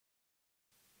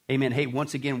Amen. Hey,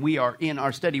 once again, we are in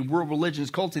our study, World Religions,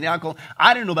 Cults, and the Alcohol.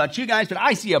 I don't know about you guys, but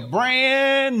I see a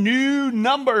brand new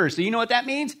number. So you know what that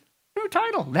means? New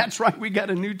title. That's right. We got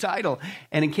a new title.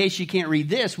 And in case you can't read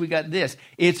this, we got this.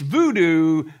 It's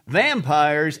Voodoo,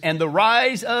 Vampires, and the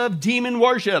Rise of Demon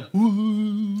Worship.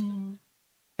 Woo.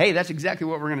 Hey, that's exactly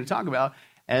what we're going to talk about,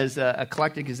 as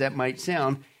eclectic as that might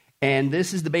sound. And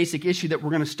this is the basic issue that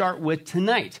we're going to start with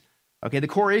tonight. Okay, the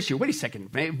core issue. Wait a second.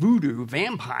 Voodoo,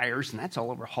 vampires, and that's all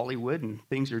over Hollywood, and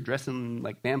things are dressing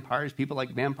like vampires. People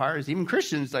like vampires. Even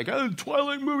Christians like, oh, the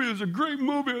Twilight movie is a great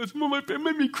movie. It's one of my favorite. It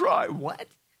made me cry. What?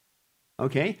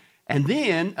 Okay, and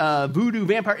then voodoo,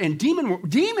 vampire, and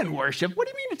demon worship. What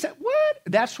do you mean? What?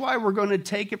 That's why we're going to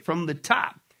take it from the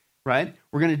top, right?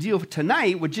 We're going to deal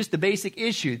tonight with just the basic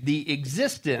issue, the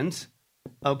existence,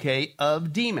 okay,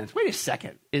 of demons. Wait a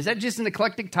second. Is that just an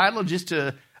eclectic title just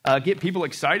to get people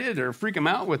excited or freak them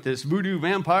out with this voodoo,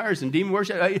 vampires, and demon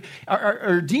worship?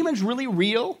 Are demons really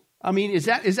real? I mean, is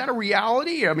that a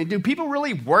reality? I mean, do people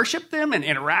really worship them and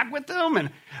interact with them?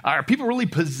 And are people really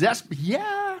possessed?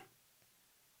 Yeah,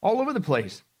 all over the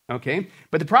place, okay?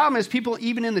 But the problem is people,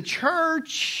 even in the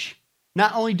church,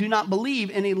 not only do not believe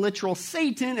in a literal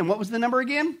Satan, and what was the number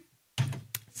again?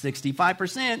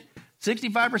 65%.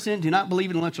 65% do not believe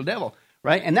in a literal devil.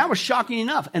 Right? And that was shocking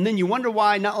enough. And then you wonder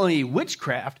why not only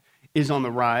witchcraft is on the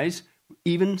rise,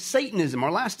 even Satanism,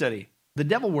 our last study, the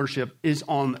devil worship is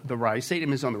on the rise.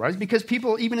 Satanism is on the rise because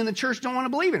people, even in the church, don't want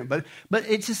to believe in it. But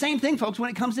it's the same thing, folks,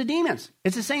 when it comes to demons.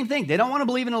 It's the same thing. They don't want to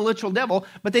believe in a literal devil,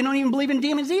 but they don't even believe in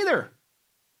demons either.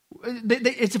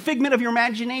 It's a figment of your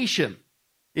imagination,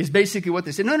 is basically what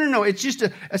they say. No, it's just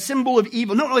a symbol of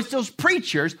evil. No, it's those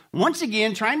preachers, once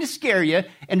again, trying to scare you,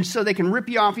 and so they can rip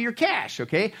you off of your cash,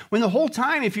 okay? When the whole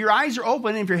time, if your eyes are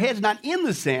open and if your head's not in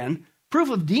the sand, proof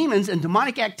of demons and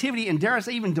demonic activity, and dare I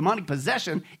say even demonic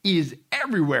possession, is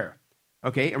everywhere,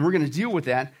 okay? And we're going to deal with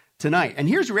that tonight. And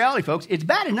here's the reality, folks. It's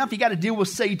bad enough you got to deal with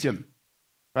Satan,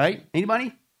 right?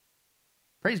 Anybody?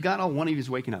 Praise God, all one of you is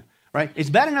waking up, right? It's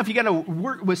bad enough you got to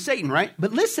work with Satan, right?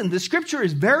 But listen, the scripture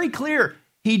is very clear.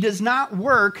 He does not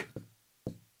work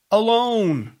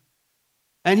alone.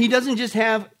 And he doesn't just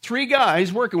have three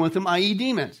guys working with him, i.e.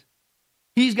 demons.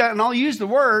 He's got, and I'll use the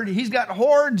word, he's got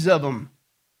hordes of them.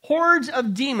 Hordes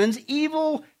of demons,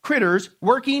 evil critters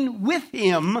working with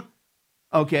him,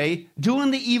 okay, doing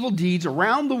the evil deeds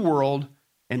around the world,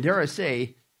 and dare I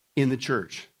say, in the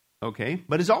church, okay?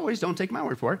 But as always, don't take my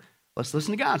word for it. Let's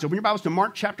listen to God. So open your Bibles to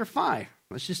Mark chapter 5.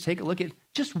 Let's just take a look at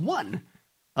just one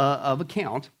of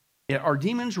account. Are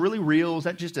demons really real? Is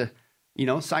that just a,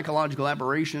 psychological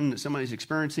aberration that somebody's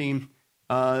experiencing?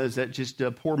 Is that just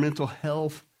poor mental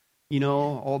health?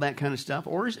 All that kind of stuff,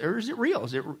 or is it real?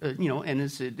 Is it and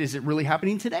is it really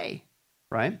happening today?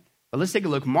 Right? But let's take a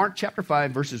look. Mark chapter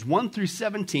 5, verses 1 through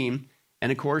 17,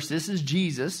 and of course, this is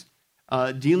Jesus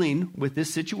dealing with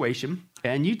this situation.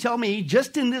 And you tell me,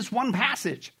 just in this one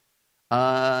passage,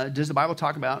 does the Bible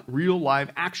talk about real,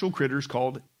 live, actual critters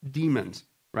called demons?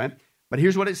 Right? But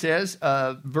here's what it says,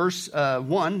 verse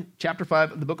 1, chapter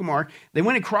 5 of the book of Mark. They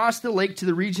went across the lake to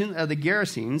the region of the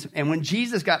Gerasenes, and when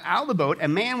Jesus got out of the boat, a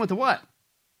man with a what?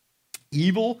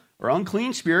 Evil or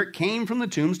unclean spirit came from the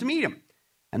tombs to meet him.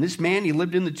 And this man, he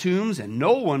lived in the tombs, and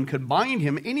no one could bind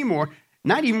him anymore,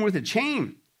 not even with a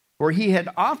chain. For he had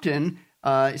often,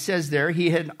 it says there, he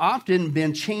had often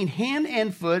been chained hand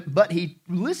and foot, but he,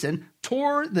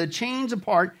 tore the chains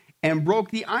apart and broke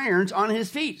the irons on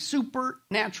his feet.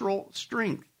 Supernatural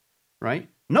strength, right?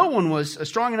 No one was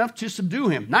strong enough to subdue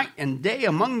him. Night and day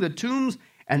among the tombs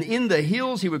and in the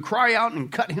hills, he would cry out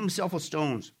and cut himself with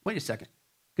stones. Wait a second.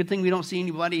 Good thing we don't see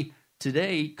anybody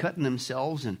today cutting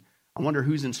themselves, and I wonder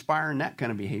who's inspiring that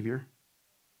kind of behavior.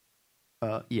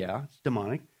 Yeah, it's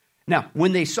demonic. Now,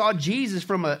 when he saw Jesus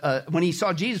from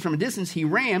a distance, he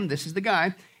ran. This is the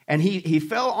guy. And he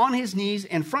fell on his knees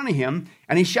in front of him,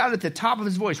 and he shouted at the top of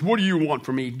his voice, "What do you want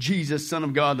from me, Jesus, Son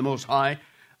of God, the Most High?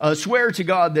 Swear to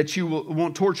God that you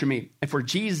won't torture me." And for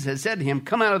Jesus had said to him,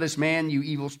 "Come out of this man, you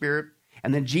evil spirit."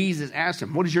 And then Jesus asked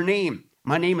him, "What is your name?"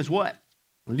 "My name is what?"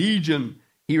 "Legion,"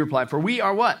 he replied, "for we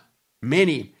are what?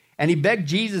 Many." And he begged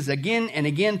Jesus again and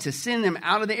again to send them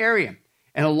out of the area.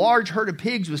 And a large herd of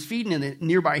pigs was feeding in the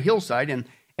nearby hillside,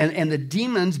 and the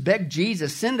demons begged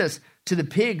Jesus, "Send us to the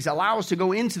pigs, allow us to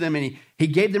go into them." And he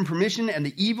gave them permission, and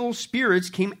the evil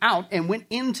spirits came out and went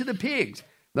into the pigs.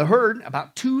 The herd,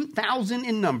 about 2,000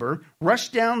 in number,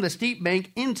 rushed down the steep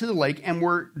bank into the lake and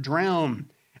were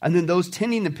drowned. And then those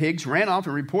tending the pigs ran off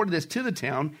and reported this to the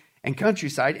town and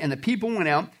countryside, and the people went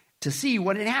out to see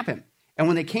what had happened. And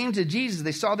when they came to Jesus,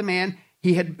 they saw the man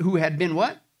who had been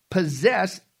what?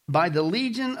 Possessed by the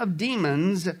legion of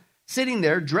demons, sitting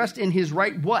there dressed in his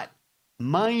right what?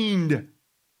 Mind.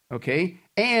 Okay?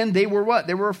 And they were what?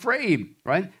 They were afraid,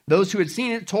 right? Those who had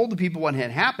seen it told the people what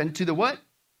had happened to the what?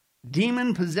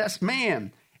 Demon-possessed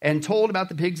man, and told about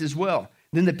the pigs as well.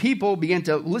 Then the people began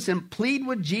to, listen, plead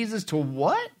with Jesus to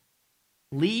what?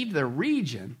 Leave the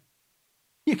region.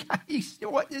 Here's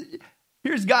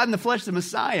God in the flesh, the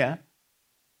Messiah,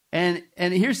 and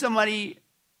here's somebody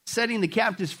setting the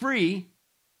captives free,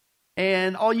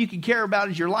 and all you can care about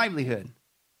is your livelihood,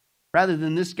 rather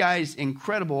than this guy's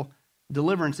incredible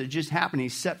deliverance that just happened.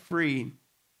 He's set free.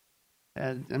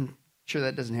 I'm sure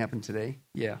that doesn't happen today.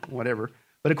 Yeah, whatever.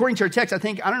 But according to our text, I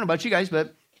don't know about you guys,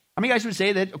 but how many guys would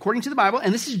say that according to the Bible,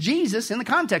 and this is Jesus in the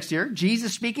context here,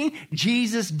 Jesus speaking,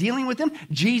 Jesus dealing with them,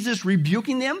 Jesus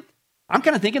rebuking them. I'm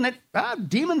kind of thinking that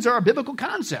demons are a biblical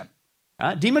concept.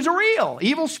 Demons are real.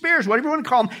 Evil spirits, whatever you want to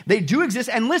call them, they do exist.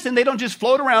 And listen, they don't just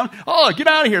float around, oh, get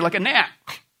out of here like a gnat.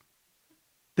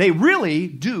 They really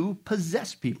do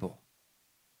possess people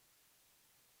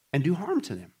and do harm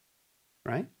to them,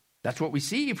 right? That's what we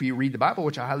see if you read the Bible,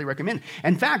 which I highly recommend.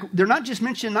 In fact, they're not just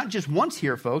mentioned, not just once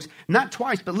here, folks, not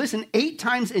twice, but listen, 8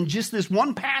 times in just this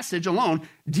one passage alone,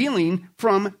 dealing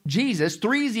from Jesus.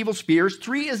 3 is evil spirits,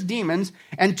 3 is demons,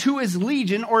 and 2 is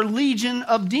legion or legion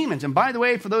of demons. And by the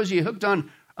way, for those of you hooked on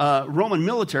Roman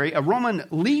military, a Roman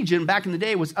legion back in the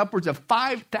day was upwards of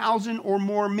 5,000 or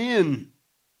more men.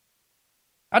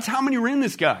 That's how many were in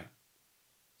this guy.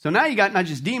 So now you got not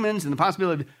just demons and the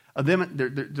possibility of them,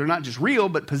 they're not just real,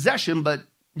 but possession, but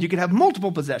you could have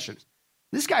multiple possessions.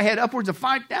 This guy had upwards of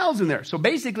 5,000 there. So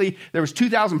basically, there was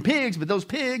 2,000 pigs, but those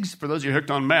pigs, for those of you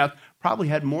hooked on math, probably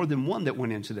had more than one that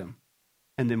went into them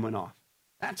and then went off.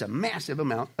 That's a massive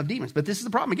amount of demons. But this is the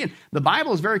problem. Again, the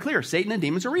Bible is very clear. Satan and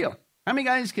demons are real. How many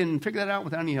guys can figure that out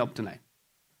without any help tonight?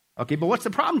 Okay, but what's the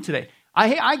problem today?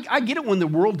 I get it when the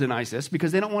world denies this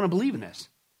because they don't want to believe in this,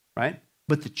 right?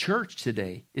 But the church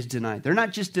today is denying. They're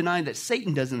not just denying that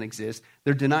Satan doesn't exist.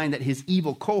 They're denying that his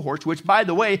evil cohorts, which, by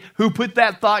the way, who put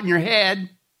that thought in your head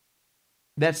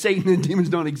that Satan and demons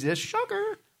don't exist?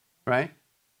 Shocker, right?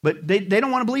 But they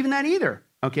don't want to believe in that either,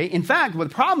 okay? In fact, what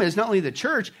the problem is, not only the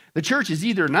church is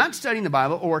either not studying the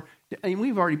Bible or, and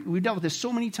we've dealt with this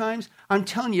so many times. I'm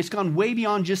telling you, it's gone way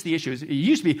beyond just the issues. It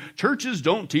used to be, churches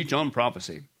don't teach on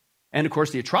prophecy. And, of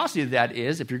course, the atrocity of that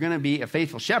is if you're going to be a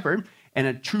faithful shepherd and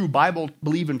a true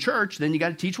Bible-believing church, then you got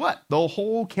to teach what? The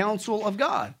whole counsel of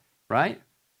God, right?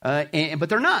 But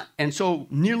they're not. And so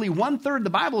nearly 1/3 of the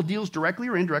Bible deals directly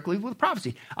or indirectly with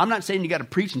prophecy. I'm not saying you got to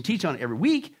preach and teach on it every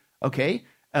week, okay?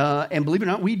 And believe it or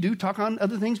not, we do talk on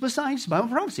other things besides Bible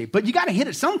prophecy. But you got to hit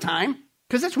it sometime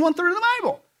because that's 1/3 of the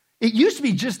Bible. It used to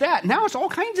be just that. Now it's all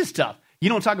kinds of stuff. You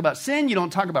don't talk about sin. You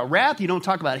don't talk about wrath. You don't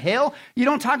talk about hell. You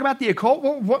don't talk about the occult.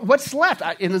 Well, what's left?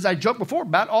 And as I joked before,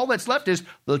 about all that's left is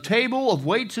the table of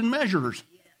weights and measures.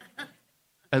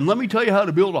 And let me tell you how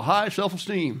to build a high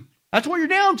self-esteem. That's what you're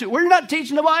down to, where you're not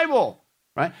teaching the Bible,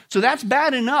 right? So that's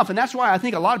bad enough. And that's why I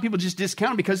think a lot of people just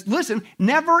discount it because, listen,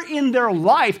 never in their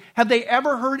life have they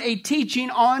ever heard a teaching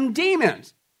on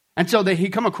demons. And so he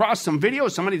come across some video,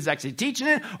 somebody that's actually teaching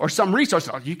it, or some resource.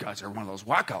 Oh, you guys are one of those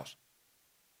wackos.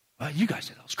 You guys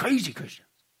are those crazy Christians.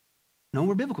 No,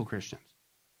 we're biblical Christians.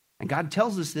 And God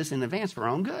tells us this in advance for our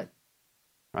own good,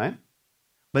 right?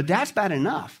 But that's bad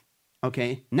enough,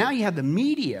 okay? Now you have the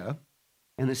media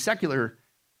and the secular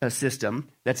system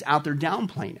that's out there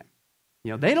downplaying it.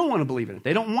 You know, they don't want to believe in it.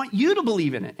 They don't want you to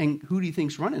believe in it. And who do you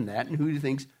think's running that? And who do you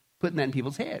think's putting that in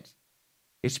people's heads?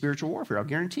 It's spiritual warfare. I'll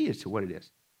guarantee as to what it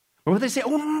is. Or what they say,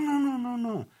 oh,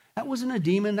 no. That wasn't a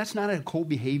demon. That's not a occult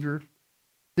behavior.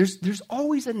 There's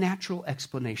always a natural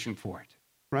explanation for it,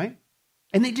 right?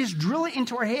 And they just drill it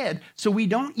into our head so we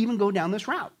don't even go down this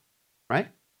route, right?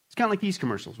 It's kind of like these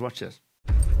commercials. Watch this.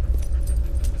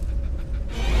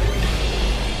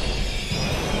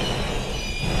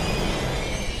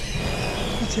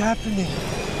 What's happening?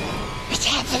 What's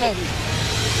happening?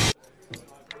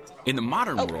 In the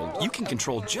modern world, you can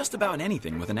control just about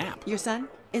anything with an app. Your son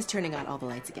is turning on all the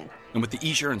lights again. And with the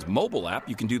eSurance mobile app,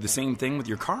 you can do the same thing with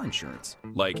your car insurance.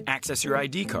 Like access your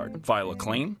ID card, file a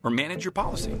claim, or manage your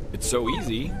policy. It's so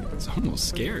easy, it's almost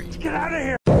scary. Get out of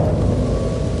here!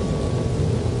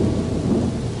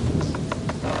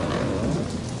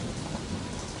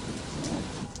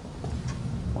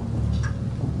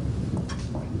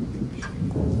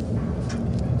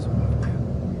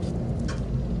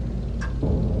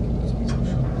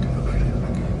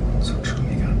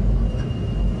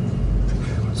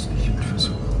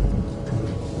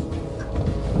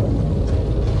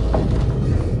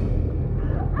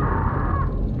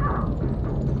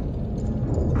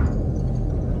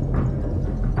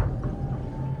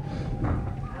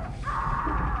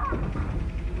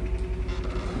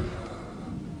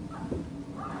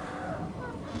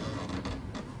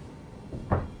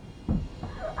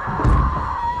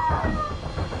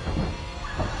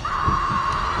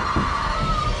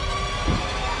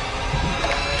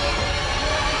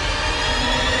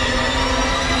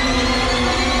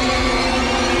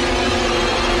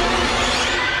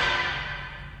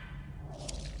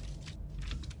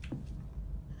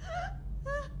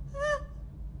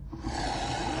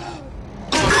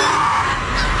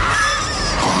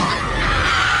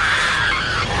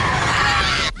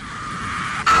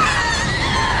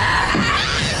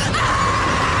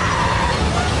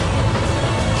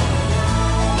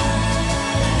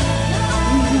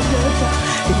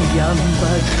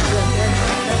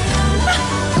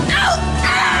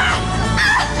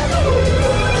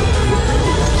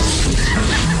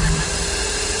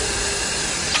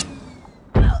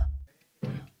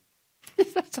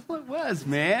 was,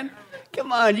 man.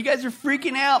 Come on, you guys are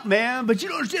freaking out, man. But you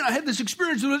don't understand, I had this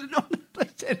experience. No,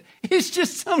 it's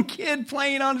just some kid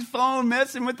playing on his phone,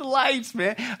 messing with the lights,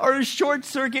 man. Or a short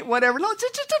circuit, whatever. No, it's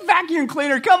just a vacuum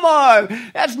cleaner. Come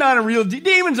on. That's not a real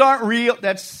demons aren't real.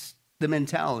 That's the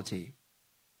mentality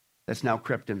that's now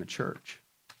crept in the church.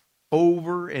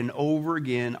 Over and over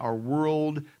again, our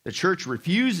world, the church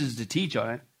refuses to teach on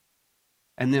it,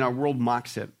 and then our world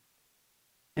mocks it.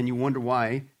 And you wonder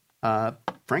why,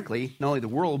 frankly, not only the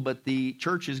world, but the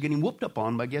church is getting whooped up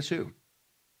on by guess who?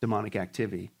 Demonic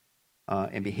activity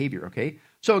and behavior, okay?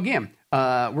 So again,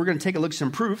 we're going to take a look at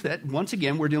some proof that, once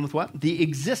again, we're dealing with what? The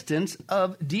existence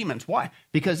of demons. Why?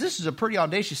 Because this is a pretty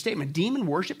audacious statement. Demon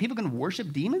worship, people going to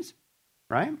worship demons,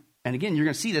 right? And again, you're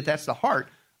going to see that that's the heart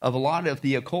of a lot of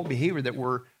the occult behavior that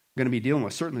we're going to be dealing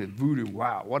with. Certainly voodoo,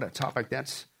 wow, what a topic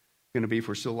that's going to be if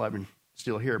we're still alive and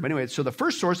still here. But anyway, so the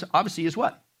first source, obviously, is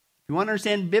what? If you want to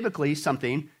understand biblically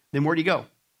something, then where do you go?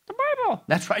 The Bible.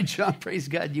 That's right, John. Praise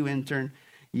God, you intern.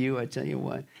 You, I tell you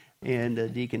what.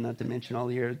 And Deacon, not to mention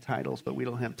all your titles, but we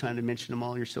don't have time to mention them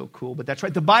all. You're so cool. But that's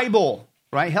right, the Bible,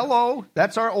 right? Hello.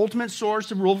 That's our ultimate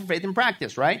source of rule for faith and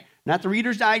practice, right? Not the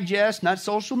Reader's Digest, not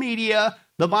social media,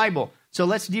 the Bible. So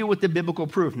let's deal with the biblical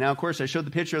proof. Now, of course, I showed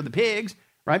the picture of the pigs,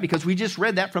 right? Because we just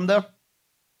read that from the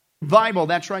Bible.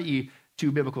 That's right, you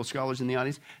two biblical scholars in the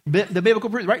audience. The biblical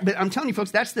proof, right? But I'm telling you,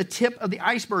 folks, that's the tip of the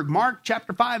iceberg. Mark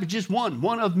chapter 5 is just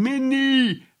one of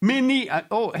many.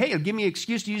 Hey, give me an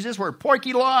excuse to use this word.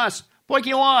 Porky lost,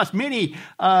 many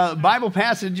Bible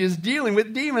passages dealing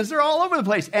with demons. They're all over the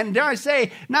place. And dare I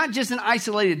say, not just an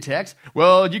isolated text.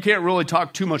 Well, you can't really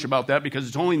talk too much about that because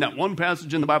it's only in that one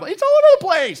passage in the Bible. It's all over the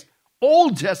place.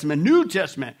 Old Testament, New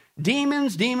Testament,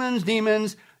 demons,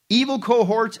 evil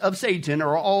cohorts of Satan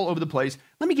are all over the place.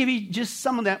 Let me give you just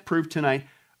some of that proof tonight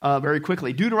very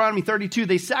quickly. Deuteronomy 32,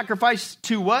 they sacrificed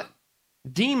to what?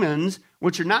 Demons,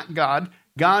 which are not God,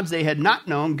 gods they had not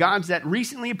known, gods that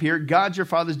recently appeared, gods your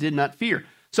fathers did not fear.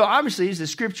 So obviously, as the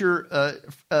scripture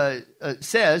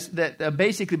says, that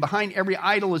basically behind every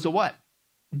idol is a what?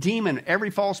 Demon. Every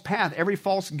false path, every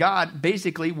false god,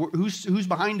 basically, who's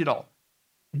behind it all?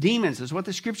 Demons is what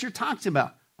the scripture talks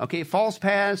about. Okay, false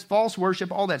paths, false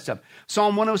worship, all that stuff.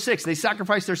 Psalm 106, they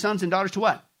sacrificed their sons and daughters to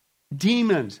what?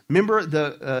 Demons. Remember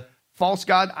the false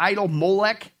god idol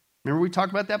Molech? Remember we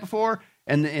talked about that before?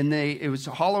 And it was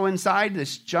hollow inside,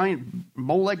 this giant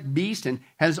Molech beast, and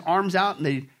has arms out, and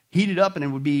they heat it up, and it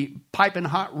would be piping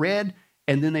hot red,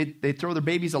 and then they throw their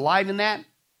babies alive in that.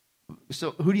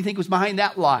 So who do you think was behind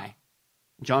that lie?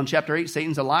 John chapter 8,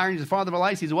 Satan's a liar, he's the father of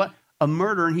lies. He's a what? A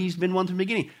murderer, and he's been one from the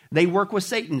beginning. They work with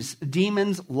Satan's.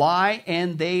 Demons lie,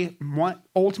 and they want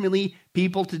ultimately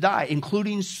people to die,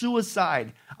 including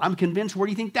suicide. I'm convinced, where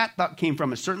do you think that thought came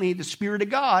from? It's certainly the Spirit of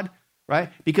God,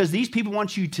 right? Because these people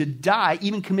want you to die,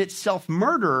 even commit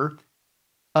self-murder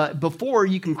before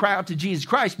you can cry out to Jesus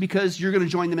Christ, because you're going to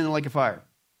join them in the lake of fire.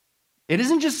 It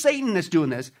isn't just Satan that's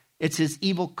doing this. It's his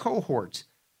evil cohorts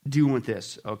doing with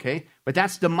this, okay? But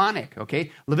that's demonic,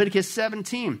 okay? Leviticus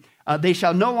 17, they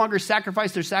shall no longer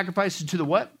sacrifice their sacrifices to the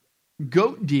what?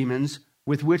 Goat demons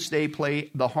with which they play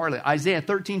the harlot. Isaiah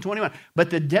 13:21, but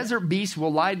the desert beasts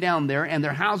will lie down there, and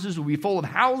their houses will be full of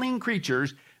howling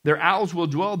creatures. Their owls will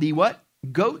dwell. The what?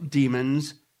 Goat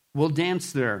demons will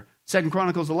dance there. 2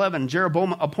 Chronicles 11,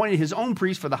 Jeroboam appointed his own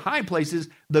priests for the high places,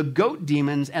 the goat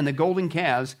demons and the golden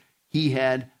calves he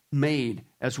had made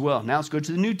as well. Now let's go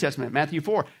to the New Testament. Matthew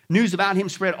 4. News about him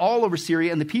spread all over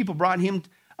Syria, and the people brought him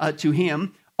to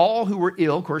him, all who were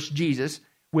ill, of course, Jesus,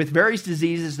 with various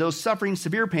diseases, those suffering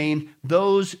severe pain,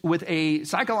 those with a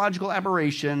psychological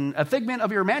aberration, a figment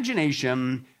of your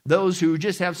imagination, those who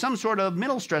just have some sort of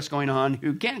mental stress going on,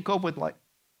 who can't cope with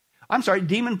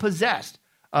demon possessed,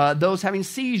 those having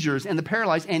seizures and the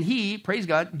paralyzed, and he, praise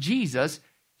God, Jesus,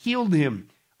 healed him.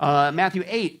 Matthew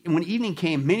 8, when evening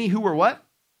came, many who were what?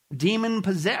 Demon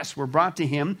possessed were brought to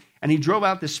him, and he drove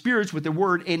out the spirits with the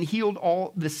word and healed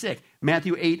all the sick.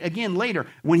 Matthew 8, again later,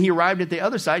 when he arrived at the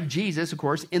other side, Jesus, of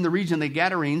course, in the region of the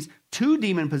Gadarenes, 2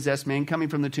 demon-possessed men coming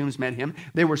from the tombs met him.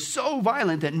 They were so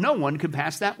violent that no one could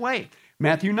pass that way.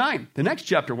 Matthew 9, the next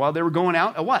chapter, while they were going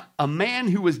out, a man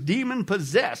who was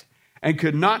demon-possessed and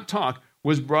could not talk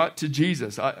was brought to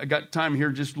Jesus. I got time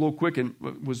here just a little quick, and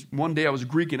one day I was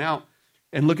Greeking out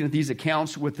and looking at these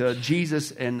accounts with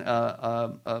Jesus and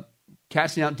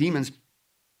casting out demons.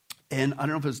 And I don't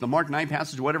know if it's the Mark 9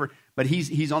 passage or whatever, but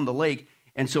he's on the lake.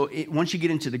 And so once you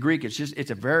get into the Greek, it's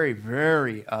a very,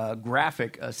 very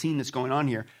graphic scene that's going on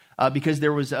here because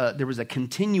there was a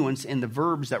continuance in the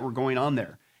verbs that were going on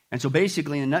there. And so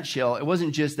basically, in a nutshell, it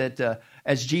wasn't just that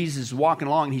as Jesus is walking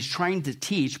along, he's trying to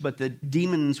teach, but the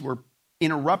demons were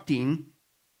interrupting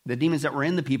the demons that were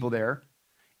in the people there.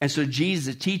 And so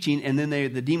Jesus is teaching, and then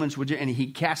the demons would, and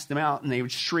he cast them out, and they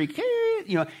would shriek,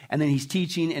 and then he's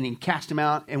teaching, and he cast them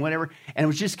out, and whatever. And it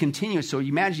was just continuous. So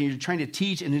you imagine you're trying to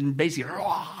teach, and then basically,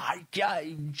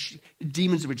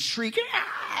 demons would shriek,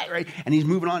 right? And he's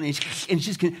moving on, and it's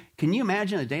just, can you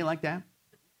imagine a day like that?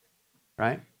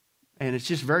 Right? And it's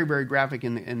just very, very graphic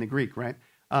in the Greek, right?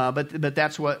 But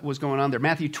that's what was going on there.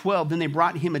 Matthew 12, then they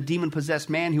brought him a demon-possessed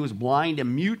man who was blind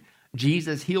and mute.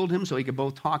 Jesus healed him so he could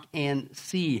both talk and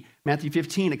see. Matthew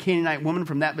 15, a Canaanite woman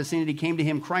from that vicinity came to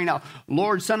him crying out,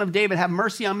 Lord, Son of David, have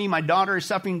mercy on me. My daughter is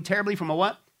suffering terribly from a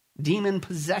what? Demon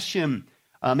possession.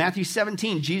 Matthew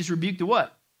 17, Jesus rebuked the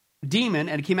what? Demon,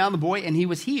 and it came out of the boy, and he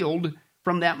was healed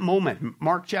from that moment.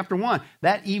 Mark chapter 1,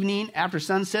 that evening after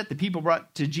sunset, the people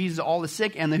brought to Jesus all the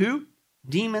sick and the who?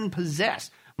 Demon possessed.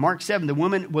 Mark 7, the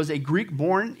woman was a Greek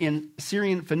born in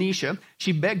Syrian Phoenicia.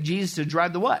 She begged Jesus to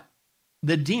drive the what?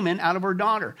 The demon out of her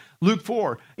daughter. Luke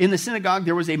 4, in the synagogue,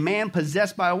 there was a man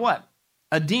possessed by a what?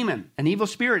 A demon, an evil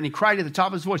spirit, and he cried at the top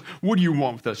of his voice, what do you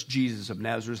want with us, Jesus of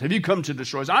Nazareth? Have you come to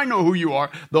destroy us? I know who you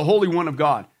are, the Holy One of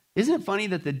God. Isn't it funny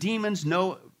that the demons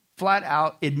know flat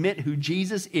out, admit who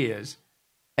Jesus is,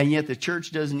 and yet the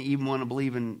church doesn't even want to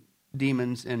believe in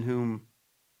demons and whom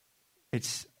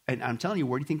it's, and I'm telling you,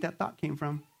 where do you think that thought came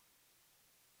from?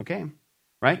 Okay,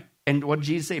 right? And what did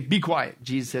Jesus say? Be quiet.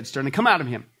 Jesus said, starting to come out of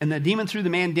him. And the demon threw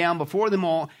the man down before them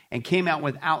all and came out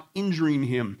without injuring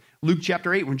him. Luke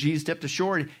chapter 8, when Jesus stepped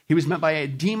ashore, he was met by a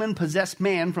demon-possessed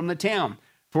man from the town.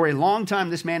 For a long time,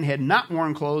 this man had not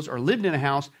worn clothes or lived in a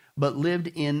house, but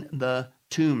lived in the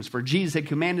tombs. For Jesus had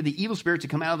commanded the evil spirit to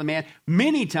come out of the man.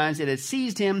 Many times it had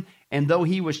seized him, and though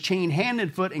he was chained hand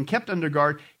and foot and kept under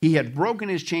guard, he had broken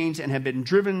his chains and had been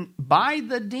driven by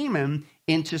the demon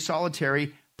into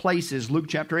solitary places. Luke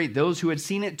chapter 8, those who had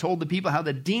seen it told the people how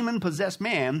the demon-possessed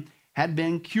man had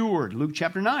been cured. Luke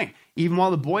chapter 9, even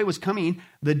while the boy was coming,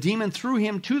 the demon threw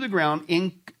him to the ground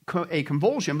in a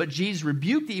convulsion, but Jesus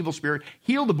rebuked the evil spirit,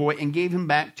 healed the boy, and gave him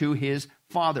back to his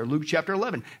father. Luke chapter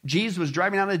 11, Jesus was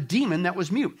driving out a demon that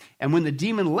was mute. And when the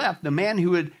demon left, the man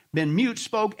who had been mute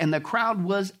spoke, and the crowd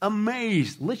was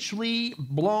amazed, literally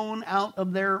blown out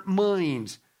of their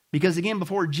minds. Because again,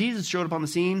 before Jesus showed up on the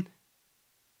scene,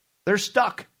 they're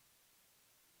stuck.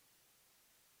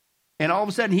 And all of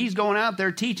a sudden, he's going out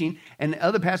there teaching, and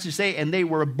other passages say, and they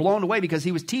were blown away because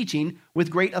he was teaching with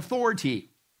great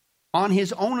authority, on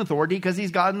his own authority, because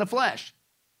he's God in the flesh.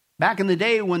 Back in the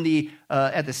day when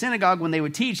at the synagogue, when they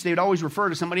would teach, they would always refer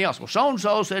to somebody else. Well,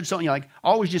 so-and-so said so, like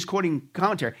always just quoting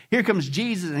commentary. Here comes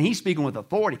Jesus, and he's speaking with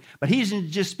authority. But he isn't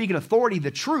just speaking authority,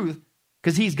 the truth,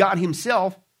 because he's God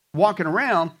himself walking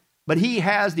around, but he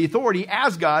has the authority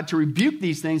as God to rebuke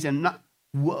these things and not,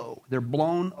 whoa, they're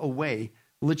blown away.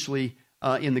 Literally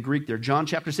in the Greek there. John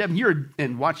chapter 7 here,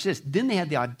 and watch this. Then they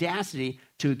had the audacity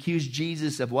to accuse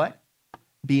Jesus of what?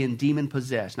 Being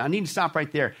demon-possessed. Now, I need to stop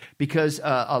right there because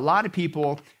a lot of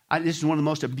people, this is one of the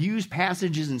most abused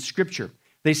passages in Scripture.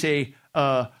 They say,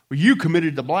 well, you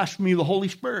committed the blasphemy of the Holy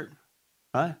Spirit.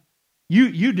 Right?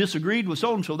 You disagreed with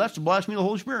so-and-so. That's the blasphemy of the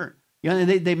Holy Spirit. You know,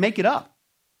 they make it up.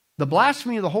 The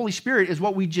blasphemy of the Holy Spirit is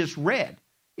what we just read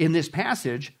in this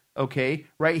passage, okay,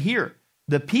 right here.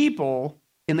 The people,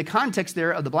 in the context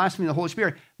there of the blasphemy of the Holy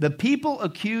Spirit, the people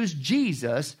accused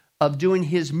Jesus of doing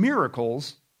his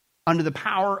miracles under the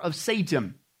power of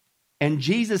Satan. And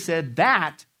Jesus said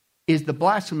that is the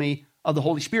blasphemy of the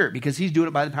Holy Spirit because he's doing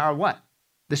it by the power of what?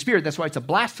 The Spirit. That's why it's a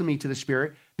blasphemy to the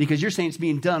Spirit because you're saying it's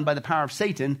being done by the power of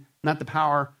Satan, not the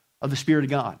power of the Spirit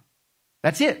of God.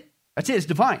 That's it. That's it. It's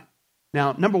divine.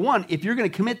 Now, number one, if you're going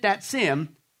to commit that sin,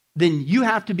 then you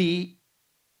have to be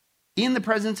in the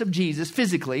presence of Jesus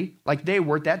physically, like they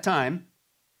were at that time,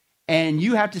 and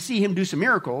you have to see him do some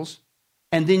miracles,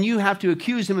 and then you have to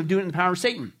accuse him of doing it in the power of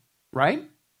Satan, right?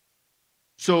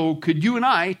 So could you and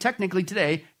I, technically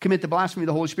today, commit the blasphemy of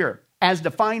the Holy Spirit as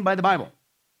defined by the Bible?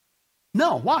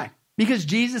 No. Why? Because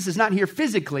Jesus is not here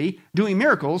physically doing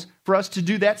miracles for us to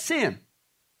do that sin,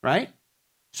 right?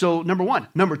 So number one.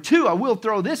 Number two, I will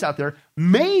throw this out there.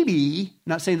 Maybe,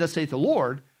 not saying thus saith the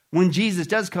Lord, when Jesus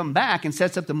does come back and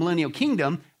sets up the millennial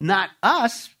kingdom, not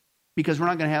us, because we're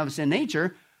not going to have a sin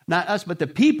nature, not us, but the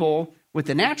people with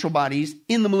the natural bodies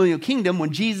in the millennial kingdom,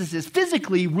 when Jesus is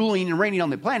physically ruling and reigning on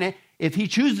the planet, if he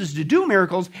chooses to do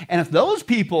miracles, and if those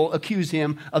people accuse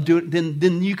him of doing it,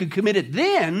 then you could commit it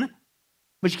then,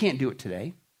 but you can't do it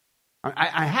today.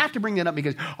 I have to bring that up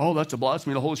because, that's the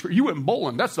blasphemy of the Holy Spirit. You went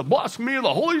bowling. That's the blasphemy of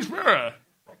the Holy Spirit.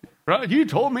 Right? You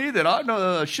told me that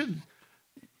I should.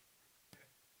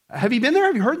 Have you been there?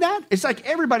 Have you heard that? It's like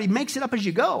everybody makes it up as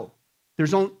you go.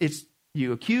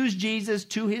 You accuse Jesus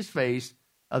to his face,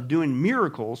 of doing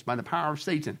miracles by the power of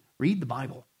Satan. Read the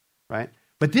Bible, right?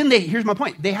 But then here's my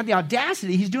point. They have the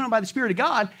audacity. He's doing it by the Spirit of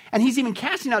God, and he's even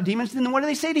casting out demons. Then what do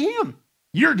they say to him?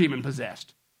 You're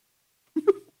demon-possessed.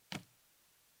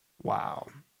 Wow.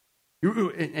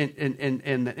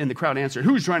 And the crowd answered,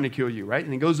 who's trying to kill you, right?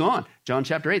 And it goes on. John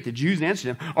chapter 8, the Jews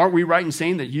answered him, aren't we right in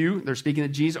saying that they're speaking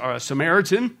of Jesus, are a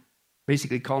Samaritan,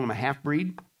 basically calling him a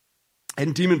half-breed,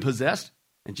 and demon-possessed?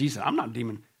 And Jesus said, I'm not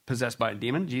demon-possessed by a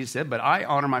demon. Jesus said, but I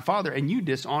honor my Father, and you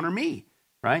dishonor me,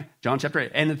 right? John chapter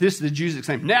 8. And at this, the Jews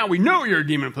exclaimed, now we know you're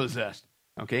demon-possessed.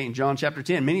 Okay, in John chapter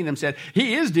 10, many of them said,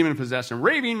 he is demon-possessed and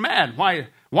raving mad. Why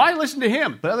listen to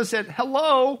him? But others said,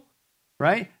 hello,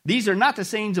 right? These are not the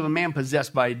sayings of a man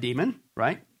possessed by a demon,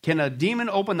 right? Can a demon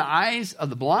open the eyes of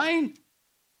the blind,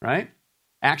 right?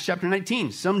 Acts chapter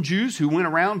 19, some Jews who went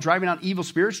around driving out evil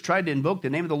spirits tried to invoke the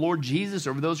name of the Lord Jesus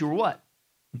over those who were what?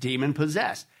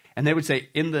 Demon-possessed. And they would say,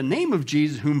 in the name of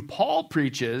Jesus, whom Paul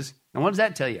preaches, and what does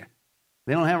that tell you?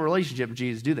 They don't have a relationship with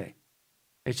Jesus, do they?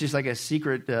 It's just like a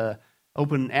secret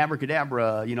open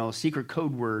abracadabra, secret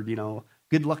code word,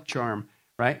 good luck charm,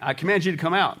 right? I command you to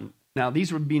come out. Now,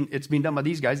 it's being done by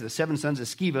these guys, the 7 sons of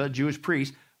Sceva, Jewish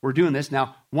priests, were doing this.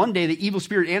 Now, one day the evil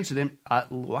spirit answered them,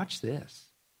 watch this.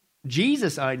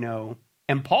 Jesus I know,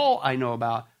 and Paul I know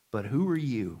about, but who are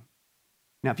you?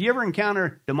 Now, if you ever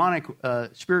encounter demonic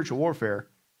spiritual warfare,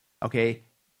 okay,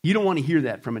 you don't want to hear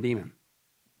that from a demon,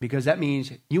 because that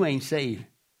means you ain't saved,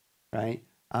 right?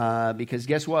 Because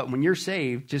guess what? When you're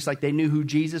saved, just like they knew who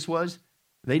Jesus was,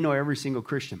 they know every single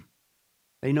Christian.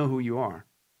 They know who you are.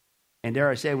 And dare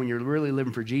I say, when you're really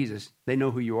living for Jesus, they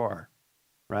know who you are,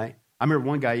 right? I remember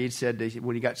one guy, he said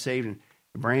when he got saved, and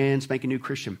brand spanking new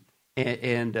Christian,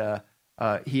 and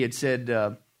he had said,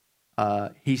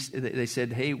 they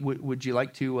said, hey, would you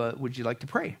like to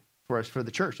pray for us for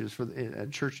the church? It was for a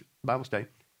church Bible study.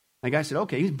 And the guy said,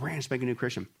 okay. He's brand spanking new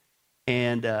Christian,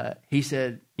 and he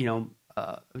said,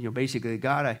 basically,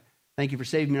 God, I thank you for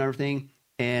saving me and everything,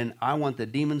 and I want the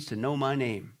demons to know my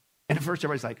name. And at first,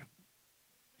 everybody's like,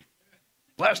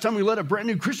 last time we let a brand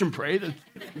new Christian pray, what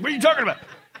are you talking about?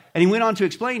 And he went on to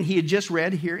explain, he had just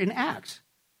read here in Acts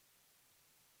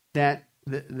that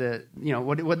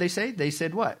what they say? They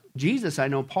said what? Jesus I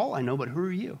know, Paul I know, but who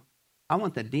are you? I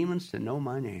want the demons to know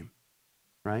my name,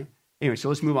 right? Anyway, so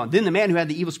let's move on. Then the man who had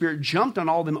the evil spirit jumped on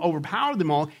all of them, overpowered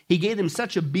them all. He gave them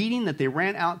such a beating that they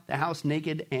ran out the house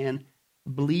naked and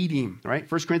bleeding, right?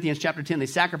 1 Corinthians chapter 10, they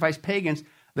sacrifice pagans.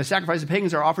 The sacrifice of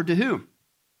pagans are offered to who?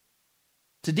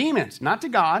 To demons, not to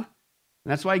God.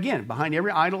 And that's why, again, behind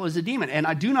every idol is a demon. And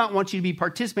I do not want you to be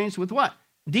participants with what?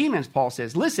 Demons, Paul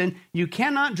says. Listen, you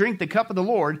cannot drink the cup of the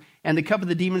Lord and the cup of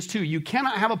the demons too. You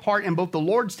cannot have a part in both the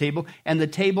Lord's table and the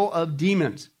table of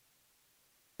demons.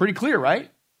 Pretty clear,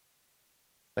 right?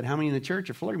 But how many in the church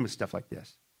are flirting with stuff like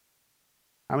this?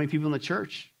 How many people in the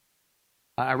church?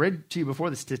 I read to you before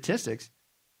the statistics.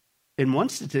 In one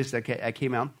statistic that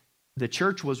came out, the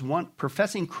church was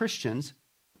professing Christians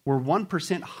were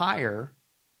 1% higher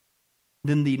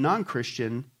than the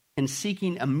non-Christian in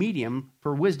seeking a medium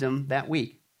for wisdom that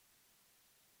week.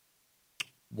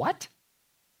 What?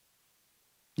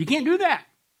 You can't do that,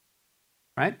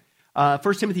 right?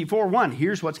 1 Timothy 4:1,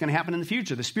 here's what's going to happen in the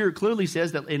future. The Spirit clearly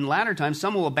says that in latter times,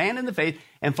 some will abandon the faith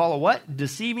and follow what?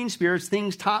 Deceiving spirits,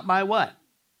 things taught by what?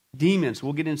 Demons.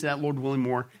 We'll get into that, Lord willing,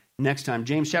 more next time.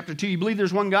 James chapter 2, you believe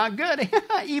there's one God? Good.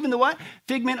 Even the what?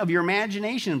 Figment of your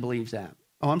imagination believes that.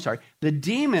 Oh, I'm sorry. The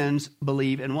demons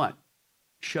believe in what?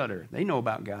 Shudder. They know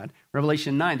about God.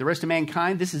 Revelation 9, the rest of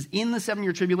mankind, this is in the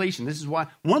 7-year tribulation. This is why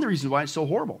one of the reasons why it's so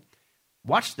horrible.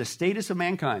 Watch the status of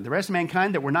mankind. The rest of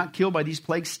mankind that were not killed by these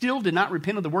plagues still did not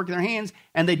repent of the work of their hands,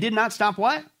 and they did not stop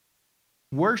what?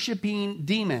 Worshiping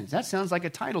demons. That sounds like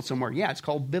a title somewhere. Yeah, it's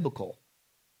called biblical.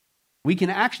 We can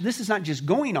actually, this is not just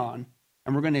going on,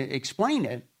 and we're going to explain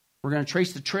it. We're going to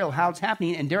trace the trail of how it's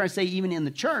happening, and dare I say, even in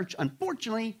the church,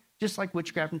 unfortunately, just like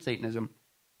witchcraft and Satanism.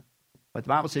 But the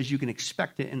Bible says you can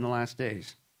expect it in the last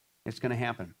days. It's going to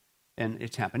happen. And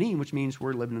it's happening, which means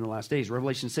we're living in the last days.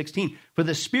 Revelation 16, for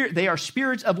the spirit, they are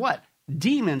spirits of what?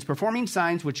 Demons performing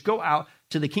signs which go out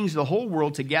to the kings of the whole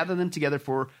world to gather them together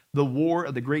for the war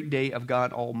of the great day of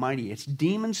God Almighty. It's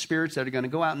demon spirits that are going to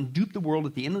go out and dupe the world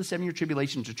at the end of the 7-year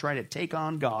tribulation to try to take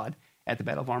on God at the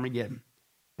Battle of Armageddon.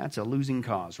 That's a losing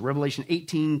cause. Revelation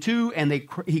 18:2, and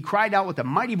he cried out with a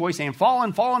mighty voice, saying,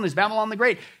 Fallen, fallen is Babylon the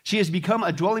Great. She has become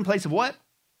a dwelling place of what?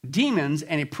 Demons,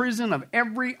 and a prison of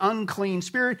every unclean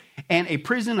spirit, and a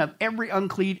prison of every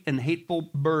unclean and hateful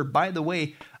bird. By the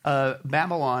way,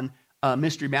 Babylon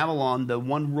Mystery Babylon, the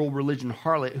one world religion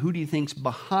harlot, who do you think's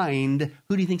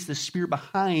the spirit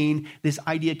behind this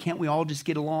idea? Can't we all just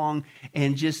get along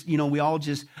and just, we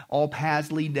all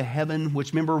paths lead to heaven,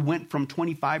 which remember went from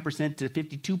 25% to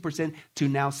 52% to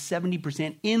now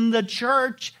 70% in the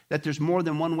church, that there's more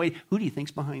than one way. Who do you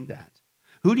think's behind that?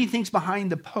 Who do you think's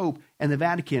behind the Pope and the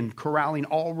Vatican corralling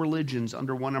all religions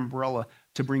under one umbrella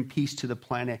to bring peace to the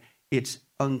planet? It's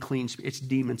unclean, it's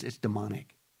demons, it's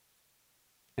demonic.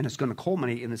 And it's going to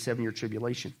culminate in the 7-year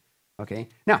tribulation. Okay?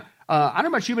 Now, I don't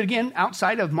know about you, but again,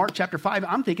 outside of Mark chapter 5,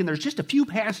 I'm thinking there's just a few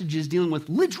passages dealing with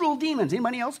literal demons.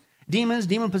 Anybody else? Demons,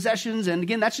 demon possessions, and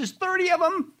again, that's just 30 of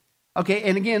them. Okay,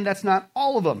 and again, that's not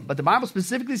all of them. But the Bible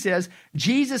specifically says,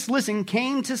 Jesus, listen,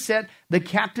 came to set the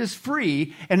captives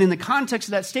free. And in the context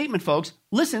of that statement, folks,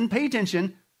 listen, pay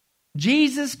attention.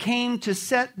 Jesus came to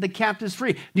set the captives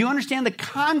free. Do you understand the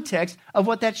context of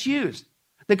what that's used?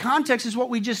 The context is what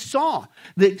we just saw.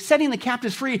 Setting the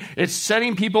captives free, it's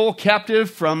setting people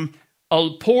captive from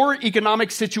a poor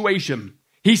economic situation.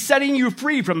 He's setting you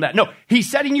free from that. No, he's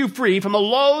setting you free from a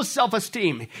low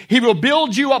self-esteem. He will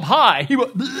build you up high.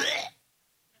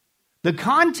 The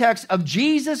context of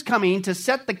Jesus coming to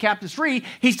set the captives free,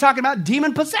 he's talking about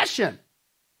demon possession.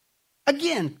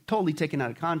 Again, totally taken out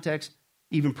of context,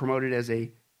 even promoted as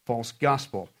a false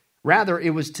gospel. Rather, it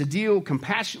was to deal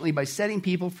compassionately by setting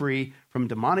people free from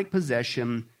demonic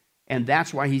possession, and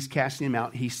that's why he's casting them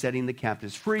out. He's setting the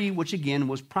captives free, which again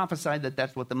was prophesied that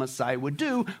that's what the Messiah would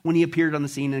do when he appeared on the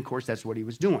scene, and of course that's what he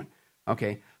was doing.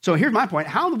 Okay, so here's my point.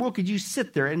 How in the world could you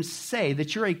sit there and say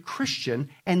that you're a Christian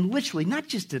and literally not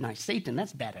just deny Satan,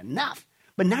 that's bad enough,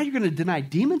 but now you're going to deny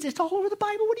demons? It's all over the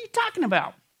Bible. What are you talking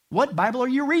about? What Bible are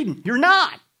you reading? You're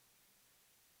not.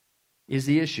 Is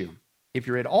the issue. If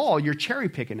you're at all, you're cherry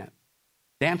picking it,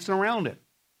 dancing around it.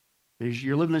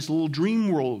 You're living this little dream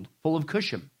world full of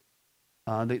cushion.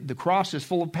 The cross is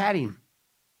full of padding.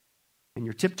 And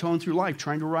you're tiptoeing through life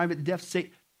trying to arrive at death.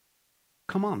 Say,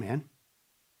 come on, man.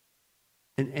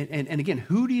 And again,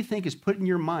 who do you think is put in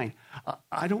your mind?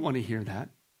 I don't want to hear that.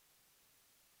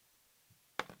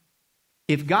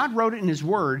 If God wrote it in his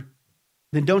word,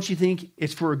 then don't you think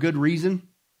it's for a good reason?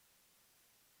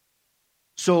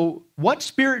 So what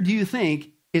spirit do you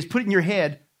think is put in your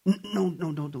head? No,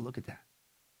 don't look at that.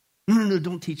 No,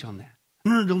 don't teach on that.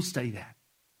 No, don't study that.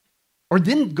 Or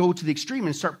then go to the extreme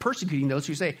and start persecuting those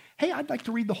who say, hey, I'd like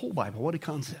to read the whole Bible. What a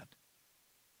concept.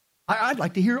 I'd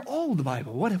like to hear all of the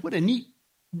Bible. What a neat,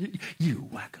 you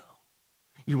wacko.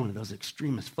 You're one of those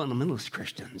extremist fundamentalist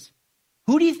Christians.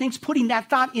 Who do you think's putting that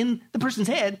thought in the person's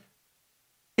head?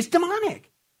 It's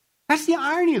demonic. That's the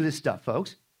irony of this stuff,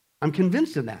 folks. I'm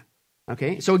convinced of that.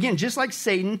 Okay, so again, just like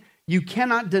Satan, you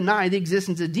cannot deny the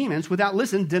existence of demons without,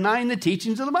 denying the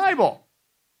teachings of the Bible.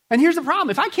 And here's the problem.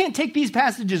 If I can't take these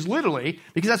passages literally,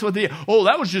 because that's what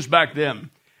that was just back then.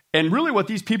 And really what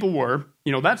these people were,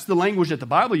 that's the language that the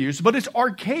Bible used, but it's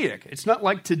archaic. It's not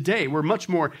like today. We're much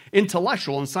more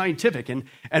intellectual and scientific.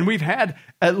 And we've had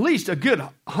at least a good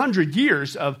 100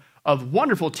 years of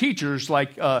wonderful teachers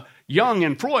like Jung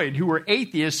and Freud, who were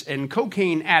atheists and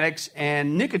cocaine addicts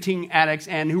and nicotine addicts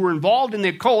and who were involved in the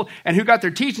occult and who got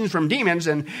their teachings from demons.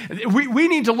 And we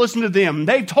need to listen to them.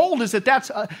 They told us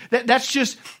that's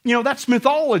just, that's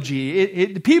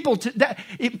mythology.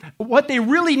 What they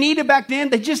really needed back then,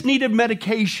 they just needed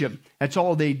medication. That's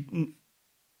all and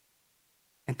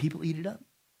people eat it up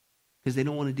because they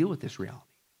don't want to deal with this reality.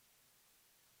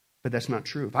 But that's not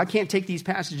true. If I can't take these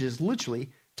passages literally,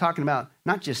 talking about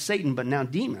not just Satan, but now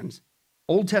demons,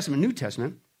 Old Testament, New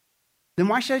Testament, then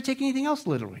why should I take anything else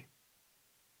literally?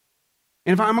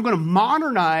 And if I'm going to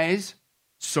modernize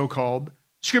so-called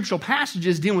scriptural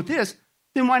passages dealing with this,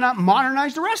 then why not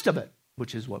modernize the rest of it?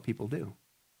 Which is what people do.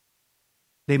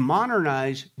 They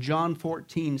modernize John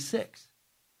 14:6,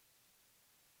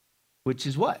 which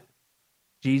is what?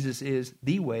 Jesus is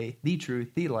the way, the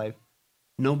truth, the life.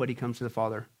 Nobody comes to the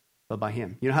Father but by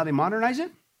him. You know how they modernize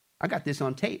it? I got this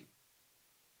on tape.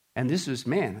 And this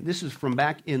is from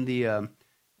back in the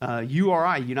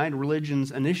URI, United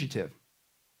Religions Initiative.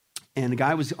 And the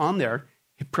guy was on there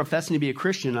professing to be a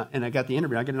Christian, and I got the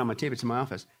interview. I got it on my tape. It's in my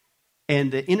office.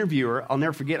 And the interviewer, I'll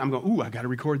never forget, I'm going, I got to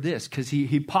record this, because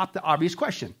he popped the obvious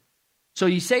question. So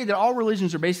you say that all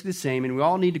religions are basically the same, and we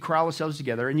all need to corral ourselves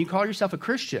together, and you call yourself a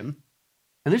Christian,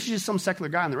 and this is just some secular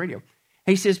guy on the radio.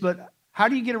 And he says, but how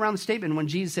do you get around the statement when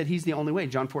Jesus said he's the only way,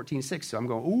 John 14:6? So I'm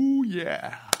going, ooh,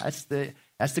 yeah, that's the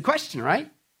question, right?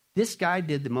 This guy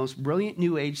did the most brilliant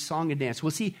New Age song and dance.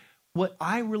 Well, see, what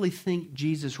I really think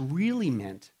Jesus really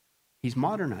meant, he's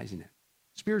modernizing it,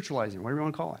 spiritualizing it, whatever you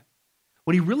want to call it.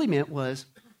 What he really meant was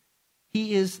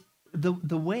he is the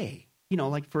way.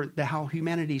 like for how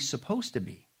humanity is supposed to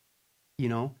be,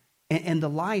 and the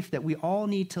life that we all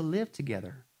need to live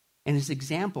together. And his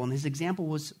example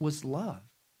was love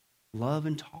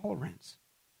and tolerance,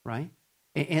 right?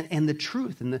 And the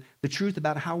truth, and the truth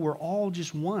about how we're all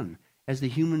just one as the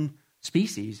human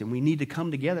species, and we need to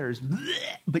come together.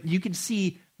 But you can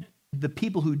see the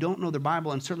people who don't know their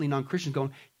Bible, and certainly non-Christians,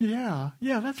 going, yeah,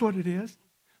 that's what it is.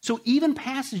 So even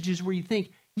passages where you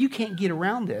think you can't get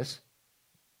around this,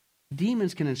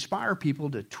 demons can inspire people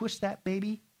to twist that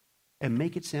baby and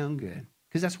make it sound good,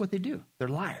 because that's what they do. They're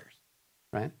liars,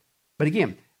 right? But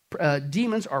again,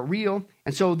 demons are real.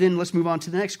 And so then let's move on to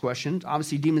the next question.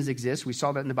 Obviously, demons exist. We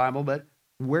saw that in the Bible, but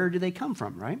where do they come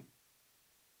from, right?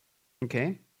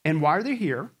 Okay. And why are they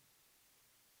here?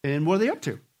 And what are they up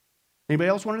to? Anybody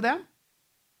else wonder that?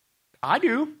 I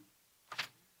do.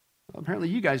 Well, apparently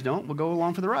you guys don't. We'll go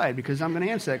along for the ride because I'm going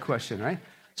to answer that question, right?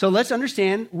 So let's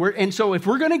understand. So if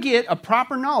we're going to get a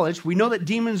proper knowledge, we know that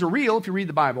demons are real if you read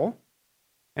the Bible.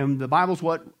 And the Bible's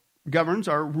what governs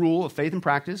our rule of faith and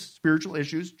practice, spiritual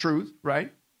issues, truth,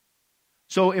 right?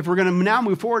 So if we're going to now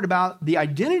move forward about the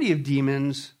identity of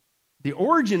demons, the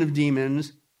origin of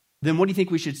demons, then what do you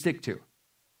think we should stick to?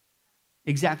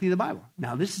 Exactly the Bible.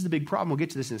 Now, this is the big problem. We'll get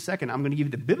to this in a second. I'm going to give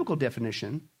you the biblical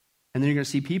definition, and then you're going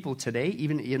to see people today,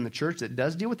 even in the church that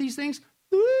does deal with these things,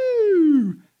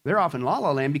 they're off in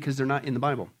la-la land because they're not in the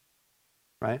Bible,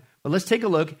 right? But let's take a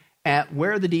look at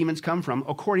where the demons come from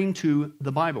according to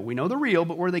the Bible. We know they're real,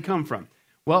 but where do they come from?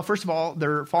 Well, first of all,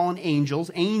 they're fallen angels.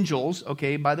 Angels,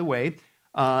 okay, by the way,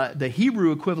 the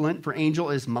Hebrew equivalent for angel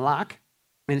is malak,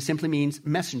 and it simply means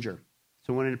messenger.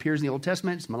 So when it appears in the Old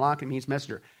Testament, it's malak, it means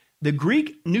messenger. The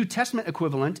Greek New Testament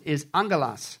equivalent is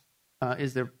angelos.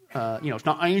 It's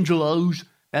not angelos,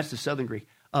 that's the Southern Greek.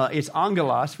 It's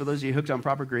angelos, for those of you hooked on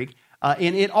proper Greek.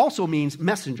 And it also means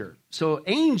messenger. So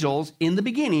angels, in the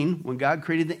beginning, when God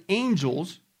created the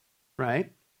angels,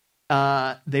 right,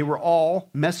 they were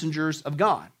all messengers of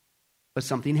God. But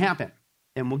something happened,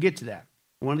 and we'll get to that.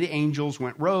 One of the angels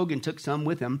went rogue and took some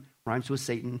with him, rhymes with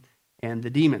Satan and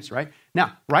the demons, right?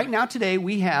 Now, right now today,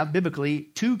 we have, biblically,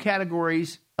 two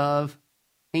categories of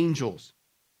angels,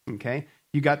 okay?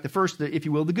 You got the first, if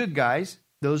you will, the good guys.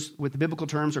 Those with the biblical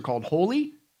terms are called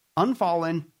holy,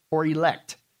 unfallen, or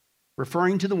elect,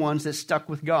 referring to the ones that stuck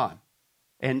with God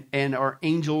and are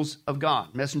angels of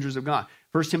God, messengers of God.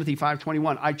 1 Timothy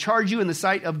 5:21, I charge you in the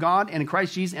sight of God and in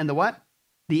Christ Jesus and the what?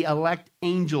 The elect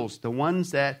angels, the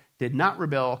ones that did not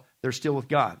rebel, they're still with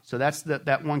God. So that's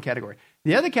that one category.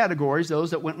 The other category is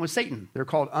those that went with Satan. They're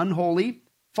called unholy,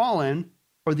 fallen,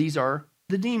 or these are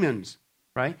the demons,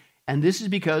 right? And this is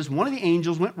because one of the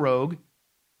angels went rogue,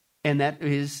 and that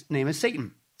his name is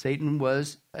Satan. Satan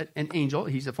was an angel.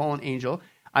 He's a fallen angel.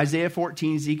 Isaiah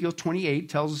 14, Ezekiel 28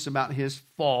 tells us about his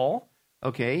fall,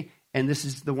 okay? And this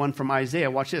is the one from Isaiah.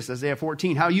 Watch this, Isaiah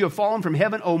 14. How you have fallen from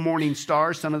heaven, O morning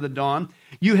star, son of the dawn.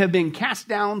 You have been cast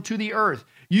down to the earth,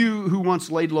 you who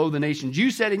once laid low the nations. You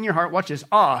said in your heart, watch this,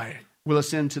 I will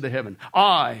ascend to the heaven.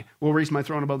 I will raise my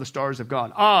throne above the stars of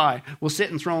God. I will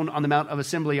sit enthroned on the mount of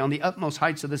assembly on the utmost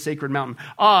heights of the sacred mountain.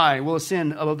 I will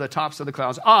ascend above the tops of the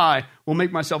clouds. I will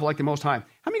make myself like the Most High.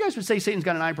 How many of you guys would say Satan's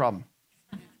got an eye problem?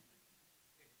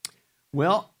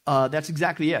 Well, that's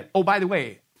exactly it. Oh, by the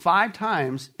way, 5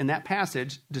 times in that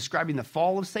passage describing the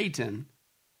fall of Satan,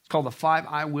 it's called the 5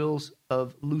 I wills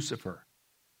of Lucifer.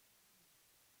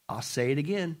 I'll say it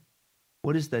again.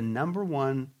 What is the number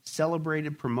one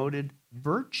celebrated, promoted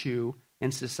virtue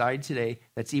in society today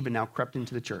that's even now crept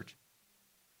into the church?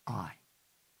 I.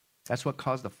 That's what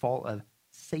caused the fall of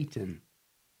Satan.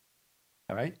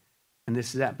 All right? And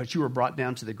this is that. But you were brought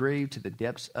down to the grave, to the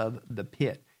depths of the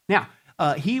pit. Now,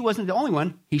 he wasn't the only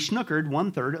one. He snookered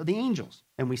 1/3 of the angels.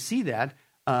 And we see that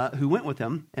who went with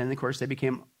him. And, of course, they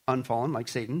became unfallen like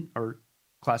Satan, or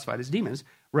classified as demons.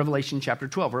 Revelation chapter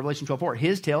 12, Revelation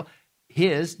 12:4.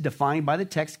 His, defined by the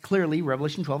text clearly,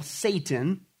 Revelation 12,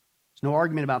 Satan. There's no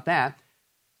argument about that.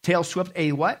 Tail swept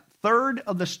a what? 1/3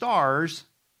 of the stars,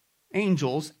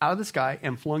 angels, out of the sky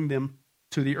and flung them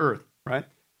to the earth, right?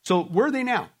 So where are they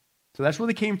now? So that's where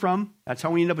they came from. That's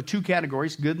how we end up with 2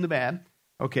 categories, good and the bad.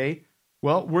 Okay,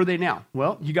 well, where are they now?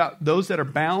 Well, you got those that are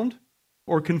bound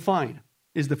or confined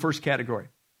is the first category.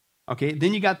 Okay,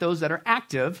 then you got those that are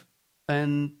active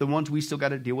and the ones we still got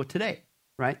to deal with today,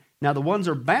 right? Now, the ones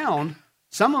are bound,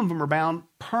 some of them are bound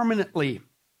permanently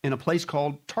in a place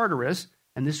called Tartarus,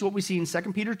 and this is what we see in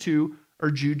 2 Peter 2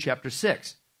 or Jude chapter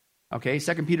 6. Okay,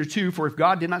 2 Peter 2, for if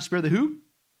God did not spare the who?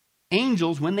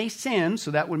 Angels when they sinned,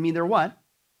 so that would mean they're what?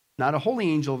 Not a holy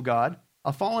angel of God,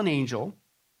 a fallen angel,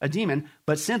 a demon,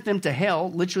 but sent them to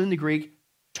hell, literally in the Greek,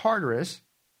 Tartarus,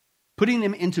 putting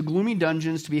them into gloomy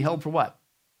dungeons to be held for what?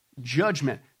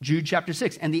 Judgment. Jude chapter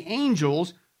 6. And the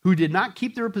angels who did not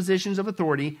keep their positions of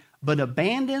authority, but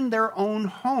abandoned their own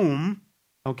home,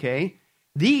 okay,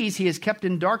 these he has kept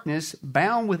in darkness,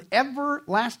 bound with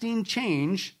everlasting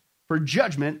change for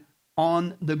judgment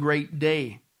on the great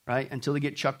day, right? Until they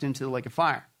get chucked into the lake of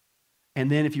fire. And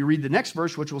then if you read the next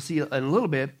verse, which we'll see in a little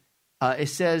bit, it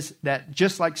says that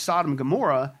just like Sodom and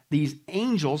Gomorrah, these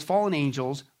angels, fallen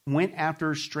angels, went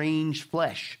after strange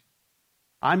flesh.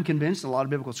 I'm convinced, a lot of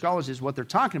biblical scholars, is what they're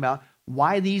talking about.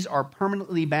 Why these are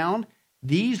permanently bound?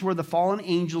 These were the fallen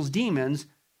angels, demons,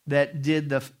 that did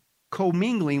the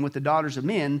commingling with the daughters of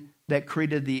men that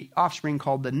created the offspring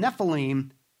called the Nephilim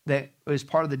that was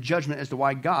part of the judgment as to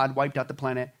why God wiped out the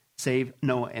planet, save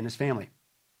Noah and his family.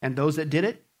 And those that did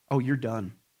it, oh, you're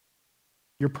done.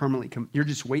 You're permanently, you're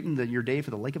just waiting your day for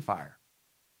the lake of fire,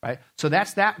 right? So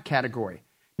that's that category.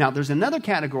 Now, there's another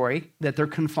category that they're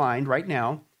confined right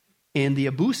now in the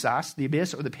abusas, the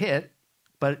abyss or the pit,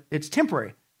 but it's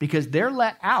temporary because they're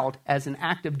let out as an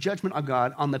act of judgment of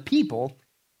God on the people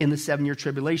in the 7-year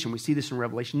tribulation. We see this in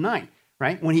Revelation 9,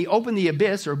 right? When he opened the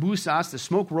abyss or abusas, the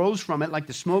smoke rose from it like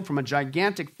the smoke from a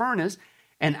gigantic furnace,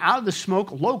 and out of the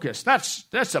smoke, locusts.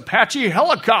 That's Apache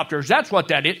helicopters. That's what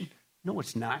that is. No,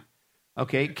 it's not.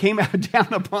 Okay, came out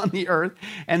down upon the earth,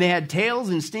 and they had tails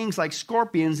and stings like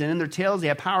scorpions, and in their tails they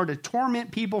had power to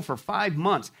torment people for 5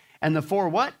 months. And the 4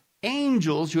 what?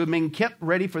 Angels who have been kept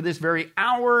ready for this very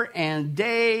hour and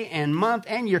day and month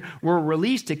and year were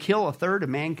released to kill 1/3 of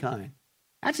mankind.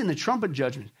 That's in the trumpet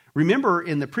judgment. Remember,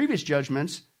 in the previous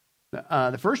judgments,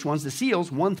 the first ones, the seals,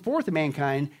 1/4 of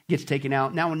mankind gets taken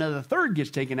out. Now another 1/3 gets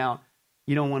taken out.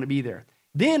 You don't want to be there.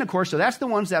 Then, of course, so that's the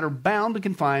ones that are bound and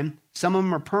confined. Some of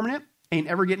them are permanent, ain't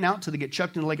ever getting out until they get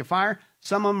chucked in the lake of fire.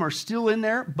 Some of them are still in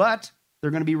there, but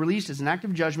they're going to be released as an act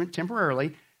of judgment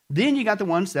temporarily. Then you got the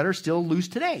ones that are still loose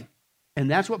today. And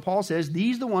that's what Paul says.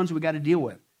 These are the ones we got to deal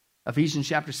with. Ephesians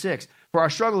chapter 6. For our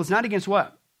struggle is not against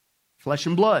what? Flesh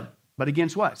and blood. But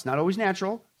against what? It's not always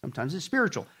natural. Sometimes it's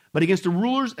spiritual. But against the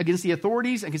rulers, against the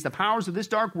authorities, against the powers of this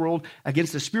dark world,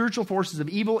 against the spiritual forces of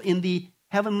evil in the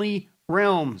heavenly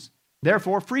realms.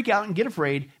 Therefore, freak out and get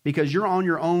afraid because you're on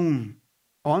your own.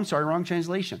 Oh, I'm sorry, wrong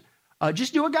translation.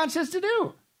 Just do what God says to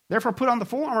do. Therefore, put on the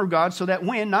full armor of God so that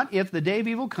when, not if, the day of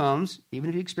evil comes, even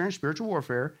if you experience spiritual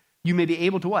warfare, you may be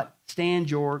able to what? Stand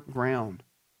your ground.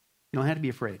 You don't have to be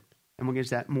afraid. And we'll get to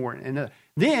that more. And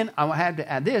then I will have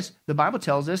to add this. The Bible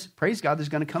tells us, praise God, there's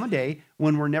going to come a day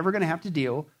when we're never going to have to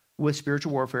deal with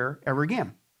spiritual warfare ever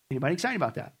again. Anybody excited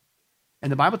about that?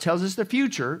 And the Bible tells us the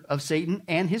future of Satan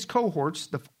and his cohorts,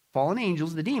 the fallen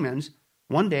angels, the demons.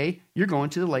 One day, you're going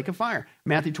to the lake of fire.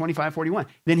 Matthew 25:41.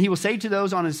 Then he will say to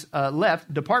those on his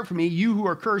left, depart from me, you who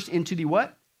are cursed, into the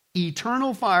what?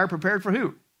 Eternal fire prepared for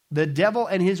who? The devil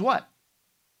and his what?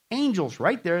 Angels.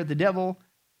 Right there, the devil,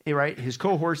 right? His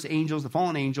cohorts, the angels, the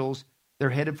fallen angels, they're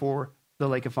headed for the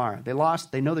lake of fire. They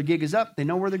lost. They know their gig is up. They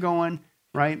know where they're going,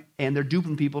 right? And they're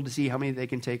duping people to see how many they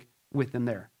can take with them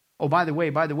there. Oh, by the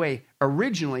way,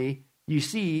 originally, you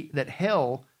see that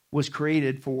hell was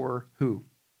created for who?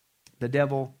 The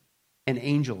devil and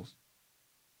angels.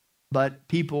 But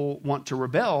people want to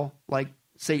rebel like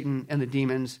Satan and the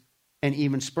demons and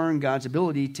even spurn God's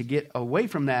ability to get away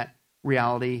from that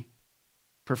reality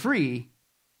for free,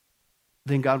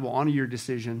 then God will honor your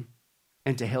decision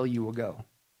and to hell you will go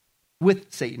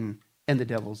with Satan and the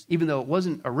devils. Even though it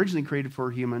wasn't originally created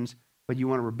for humans, but you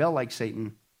want to rebel like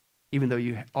Satan, even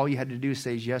though all you had to do is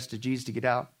say yes to Jesus to get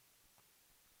out,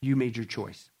 you made your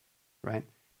choice, right?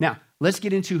 Now, let's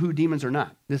get into who demons are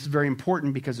not. This is very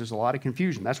important because there's a lot of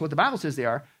confusion. That's what the Bible says they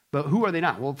are, but who are they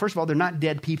not? Well, first of all, they're not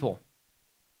dead people,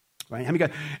 right? How many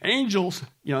got angels?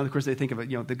 You know, of course, they think of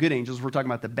it, the good angels. We're talking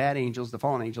about the bad angels, the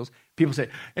fallen angels. People say,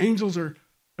 angels are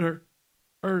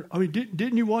I mean,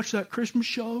 didn't you watch that Christmas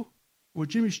show with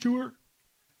Jimmy Stewart?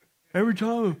 Every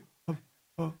time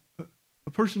a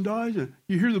person dies, and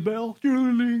you hear the bell,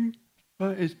 and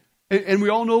we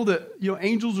all know that,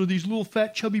 angels are these little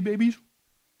fat chubby babies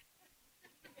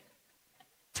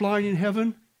flying in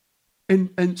heaven.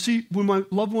 And see, when my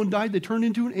loved one died, they turned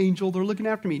into an angel. They're looking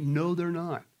after me. No, they're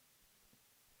not.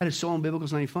 That is so unbiblical,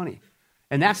 it's not even funny.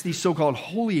 And that's the so-called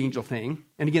holy angel thing.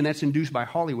 And again, that's induced by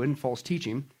Hollywood and false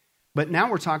teaching. But now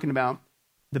we're talking about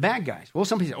the bad guys. Well,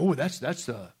 some people say, oh,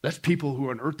 that's people who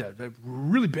are on earth that are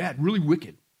really bad, really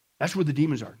wicked. That's where the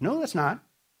demons are. No, that's not.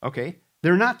 Okay?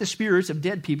 They're not the spirits of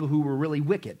dead people who were really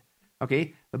wicked.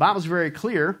 Okay? The Bible's very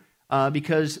clear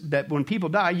because that when people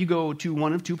die, you go to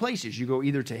one of two places. You go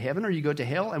either to heaven or you go to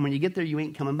hell, and when you get there, you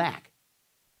ain't coming back.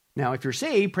 Now, if you're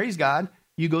saved, praise God,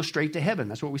 you go straight to heaven.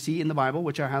 That's what we see in the Bible,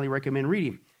 which I highly recommend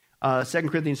reading. 2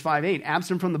 Corinthians 5:8,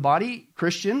 absent from the body,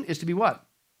 Christian is to be what?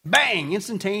 Bang!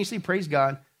 Instantaneously, praise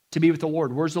God, to be with the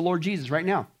Lord. Where's the Lord Jesus right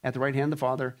now? At the right hand of the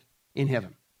Father in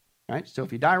heaven. Right? So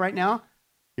if you die right now,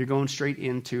 you're going straight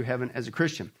into heaven as a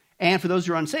Christian. And for those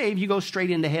who are unsaved, you go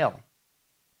straight into hell.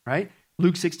 Right?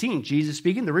 Luke 16, Jesus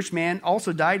speaking, the rich man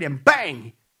also died, and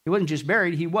bang! He wasn't just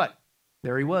buried, he what?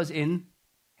 There he was in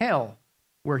hell,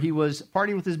 where he was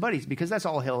partying with his buddies, because that's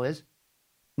all hell is.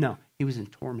 No, he was in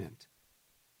torment.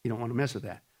 You don't want to mess with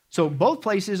that. So both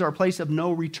places are a place of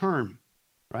no return.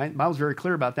 Right? The Bible's very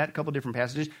clear about that. A couple different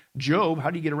passages. Job, how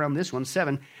do you get around this one?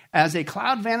 7. As a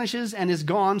cloud vanishes and is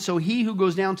gone, so he who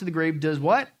goes down to the grave does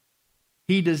what?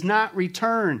 He does not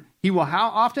return. He will how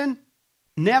often?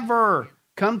 Never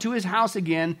come to his house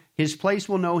again. His place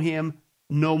will know him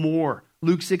no more.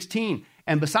 Luke 16.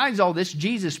 And besides all this,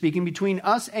 Jesus speaking, between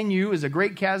us and you is a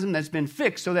great chasm that's been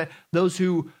fixed so that those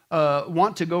who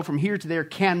want to go from here to there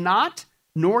cannot,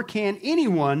 nor can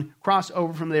anyone cross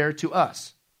over from there to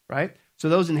us. Right? So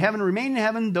those in heaven remain in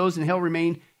heaven, those in hell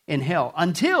remain in hell.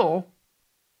 Until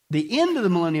the end of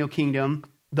the millennial kingdom,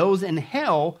 those in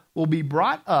hell will be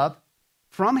brought up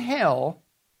from hell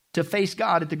to face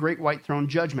God at the great white throne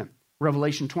judgment.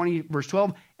 Revelation 20, verse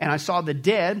 12, and I saw the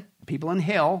dead, people in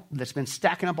hell, that's been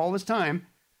stacking up all this time,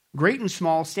 great and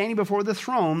small, standing before the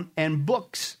throne, and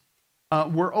books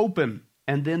were open.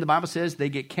 And then the Bible says they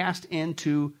get cast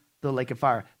into the lake of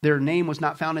fire. Their name was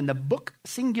not found in the book,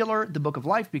 singular, the book of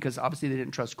life, because obviously they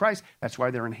didn't trust Christ. That's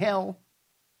why they're in hell.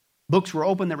 Books were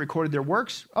open that recorded their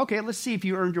works. Okay, let's see if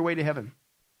you earned your way to heaven.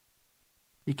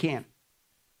 You can't.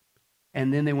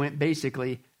 And then they went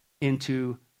basically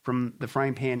from the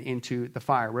frying pan into the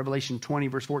fire. Revelation 20,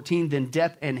 verse 14, then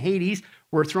death and Hades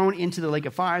were thrown into the lake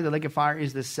of fire. The lake of fire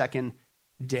is the second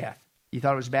death. You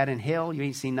thought it was bad in hell. You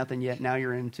ain't seen nothing yet. Now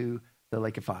you're into the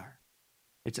lake of fire.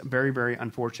 It's very, very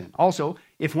unfortunate. Also,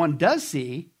 if one does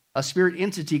see a spirit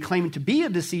entity claiming to be a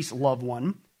deceased loved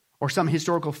one or some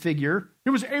historical figure,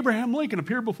 it was Abraham Lincoln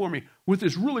appeared before me with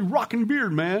this really rocking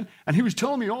beard, man, and he was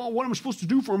telling me, what I'm supposed to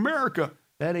do for America.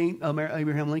 That ain't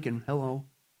Abraham Lincoln. Hello.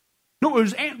 No, it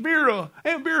was Aunt Vera.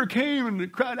 Aunt Vera came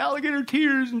and cried alligator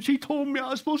tears, and she told me I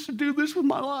was supposed to do this with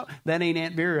my life. That ain't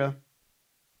Aunt Vera.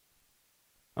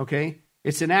 Okay?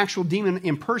 It's an actual demon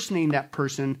impersonating that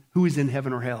person who is in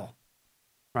heaven or hell.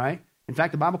 Right? In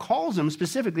fact, the Bible calls them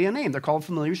specifically a name. They're called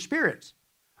familiar spirits.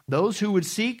 Those who would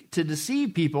seek to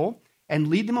deceive people and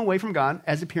lead them away from God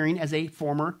as appearing as a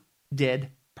former dead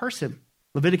person.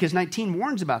 Leviticus 19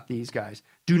 warns about these guys.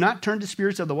 Do not turn to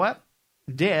spirits of the what?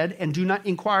 Dead, and do not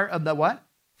inquire of the what?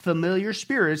 Familiar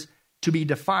spirits to be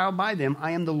defiled by them.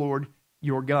 I am the Lord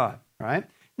your God. All right?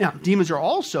 Now, demons are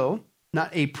also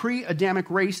not a pre-Adamic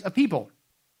race of people.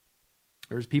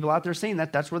 There's people out there saying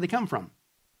that that's where they come from.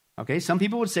 Okay, some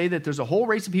people would say that there's a whole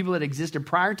race of people that existed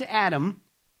prior to Adam,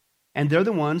 and they're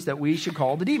the ones that we should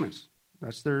call the demons.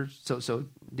 That's their so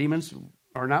demons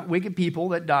are not wicked people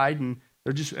that died, and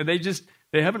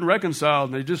they haven't reconciled,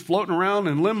 and they're just floating around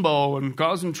in limbo and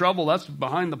causing trouble. That's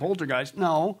behind the poltergeist.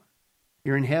 No,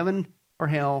 you're in heaven or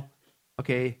hell.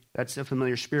 Okay, that's a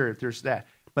familiar spirit. There's that.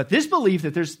 But this belief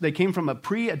that they came from a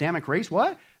pre-Adamic race,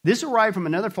 what? This arrived from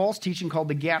another false teaching called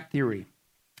the gap theory.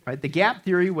 Right? The gap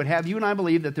theory would have you and I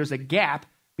believe that there's a gap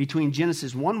between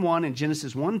Genesis 1:1 and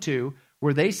Genesis 1:2,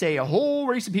 where they say a whole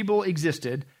race of people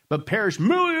existed, but perished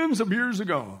millions of years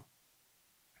ago.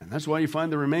 And that's why you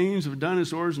find the remains of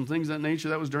dinosaurs and things of that nature.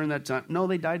 That was during that time. No,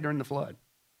 they died during the flood.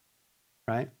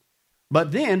 Right?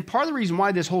 But then, part of the reason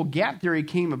why this whole gap theory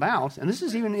came about, and this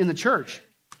is even in the church,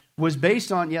 was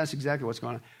based on, yes, exactly what's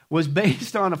going on, was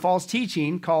based on a false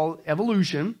teaching called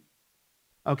evolution.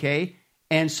 Okay?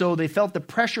 And so they felt the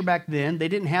pressure back then. They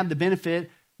didn't have the benefit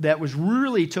that was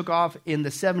really took off in the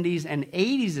 70s and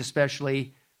 80s,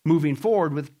 especially moving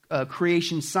forward with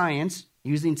creation science,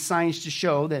 using science to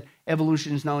show that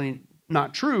evolution is not only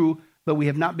not true, but we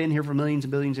have not been here for millions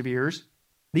and billions of years.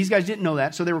 These guys didn't know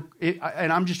that, so they were,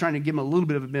 and I'm just trying to give them a little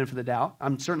bit of a benefit of the doubt.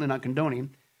 I'm certainly not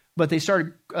condoning, but they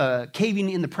started caving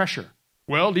in the pressure.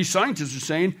 Well, these scientists are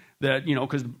saying that,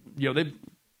 because they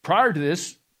prior to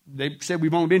this, they said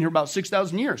we've only been here about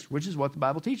 6,000 years, which is what the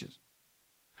Bible teaches.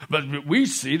 But we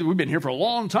see that we've been here for a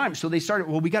long time. So they started,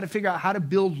 we got to figure out how to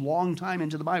build long time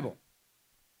into the Bible.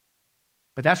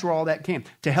 But that's where all that came.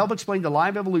 To help explain the lie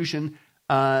of evolution,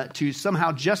 to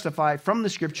somehow justify from the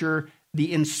Scripture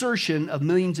the insertion of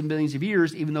millions and billions of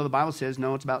years, even though the Bible says,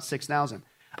 no, it's about 6,000.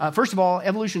 First of all,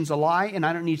 evolution's a lie, and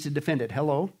I don't need to defend it.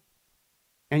 Hello?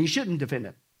 And you shouldn't defend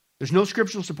it. There's no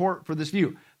scriptural support for this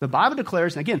view. The Bible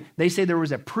declares, and again, they say there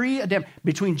was a pre-Adam,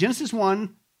 between Genesis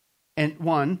 1 and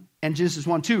Genesis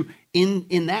 1:2,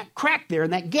 in that crack there,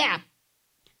 in that gap,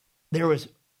 there was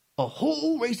a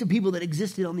whole race of people that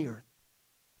existed on the earth.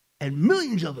 And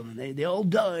millions of them, and they all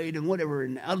died and whatever,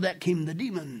 and out of that came the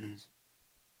demons.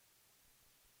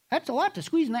 That's a lot to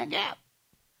squeeze in that gap.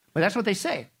 But that's what they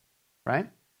say, right?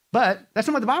 But that's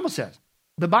not what the Bible says.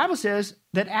 The Bible says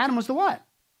that Adam was the what?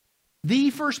 The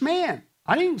first man.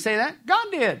 I didn't say that. God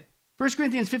did. 1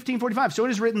 Corinthians 15:45. So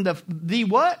it is written, the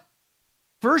what?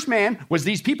 First man was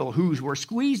these people who were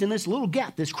squeezed in this little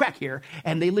gap, this crack here,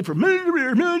 and they lived for...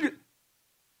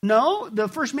 No, the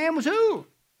first man was who?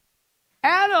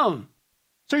 Adam.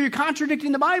 So you're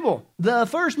contradicting the Bible. The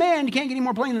first man, you can't get any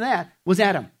more plain than that, was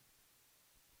Adam.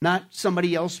 Not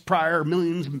somebody else prior,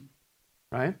 millions,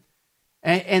 right?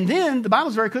 And then the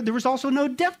Bible's very clear. There was also no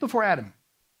death before Adam,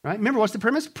 right? Remember, what's the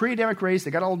premise? Pre-Adamic race,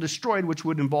 they got all destroyed, which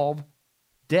would involve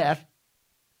death.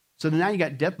 So then now you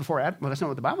got death before Adam. Well, that's not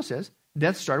what the Bible says.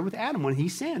 Death started with Adam when he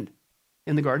sinned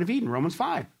in the Garden of Eden, Romans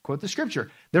 5. Quote the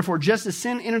scripture. Therefore, just as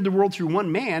sin entered the world through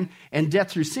one man, and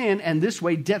death through sin, and this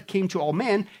way death came to all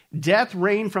men, death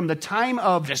reigned from the time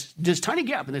of this tiny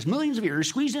gap, and there's millions of years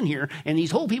squeezed in here, and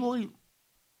these whole people...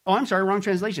 Oh, I'm sorry, wrong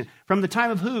translation. From the time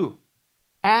of who?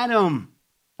 Adam.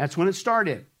 That's when it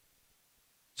started.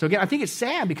 So again, I think it's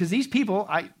sad because these people,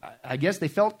 I guess they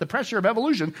felt the pressure of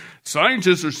evolution.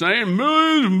 Scientists are saying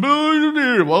millions and billions of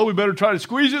years. Well, we better try to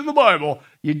squeeze it in the Bible.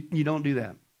 You don't do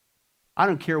that. I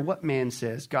don't care what man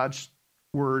says. God's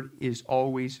word is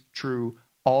always true.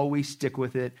 Always stick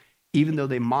with it. Even though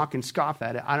they mock and scoff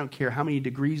at it. I don't care how many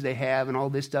degrees they have and all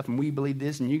this stuff, and we believe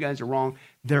this, and you guys are wrong.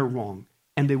 They're wrong.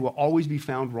 And they will always be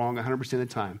found wrong 100% of the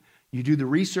time. You do the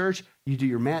research, you do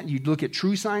your math, you look at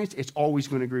true science, it's always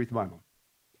going to agree with the Bible.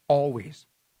 Always.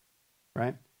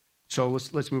 Right? So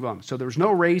let's move on. So there was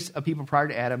no race of people prior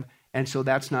to Adam, and so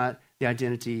that's not the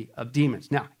identity of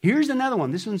demons. Now, here's another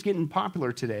one. This one's getting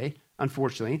popular today,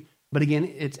 unfortunately, but again,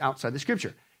 it's outside the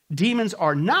scripture. Demons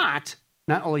are not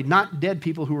only not dead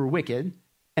people who are wicked,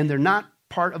 and they're not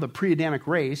part of a pre-Adamic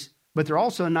race, but they're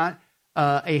also not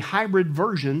a hybrid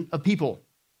version of people,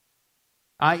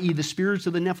 i.e. the spirits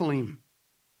of the Nephilim.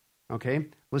 Okay,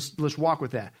 let's walk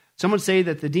with that. Some would say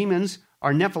that the demons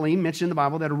are Nephilim, mentioned in the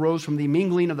Bible, that arose from the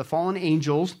mingling of the fallen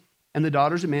angels and the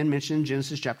daughters of men, mentioned in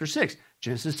Genesis chapter 6.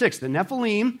 Genesis 6, the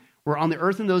Nephilim were on the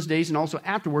earth in those days and also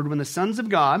afterward when the sons of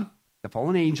God, the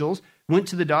fallen angels, went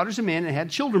to the daughters of men and had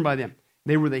children by them.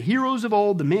 They were the heroes of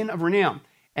old, the men of renown.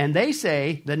 And they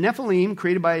say the Nephilim,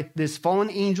 created by this fallen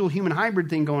angel human hybrid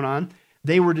thing going on,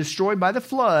 they were destroyed by the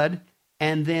flood,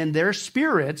 and then their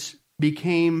spirits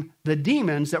became the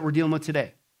demons that we're dealing with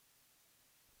today.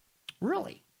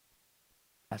 Really?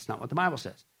 That's not what the Bible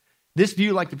says. This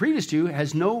view, like the previous two,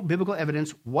 has no biblical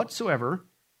evidence whatsoever.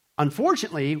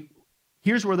 Unfortunately,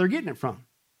 here's where they're getting it from.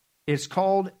 It's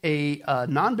called a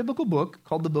non-biblical book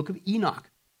called the Book of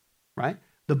Enoch, right?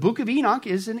 The Book of Enoch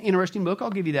is an interesting book, I'll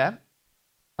give you that.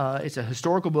 It's a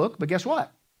historical book, but guess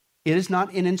what? It is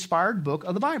not an inspired book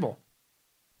of the Bible.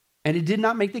 And it did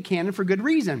not make the canon for good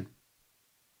reason,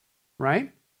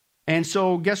 right? And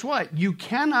so guess what? You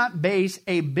cannot base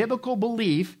a biblical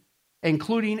belief,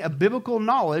 including a biblical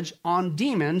knowledge on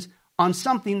demons, on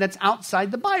something that's outside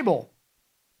the Bible.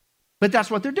 But that's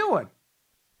what they're doing.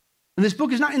 And this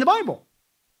book is not in the Bible.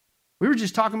 We were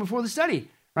just talking before the study,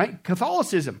 right?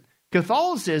 Catholicism.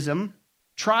 Catholicism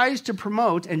tries to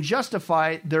promote and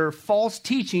justify their false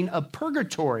teaching of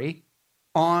purgatory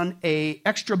on an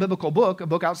extra biblical book, a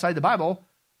book outside the Bible,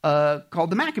 called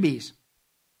the Maccabees.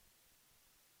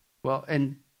 Well,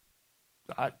 and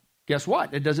guess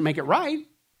what? It doesn't make it right.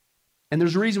 And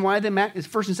there's a reason why the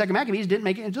first and second Maccabees didn't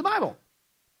make it into the Bible.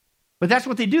 But that's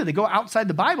what they do. They go outside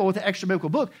the Bible with an extra biblical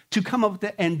book to come up with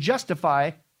it and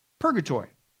justify purgatory.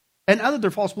 And other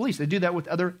their false beliefs. They do that with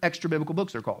other extra biblical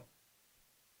books, they're called.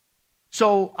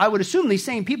 So I would assume these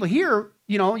same people here,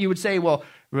 you would say, well,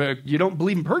 you don't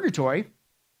believe in purgatory.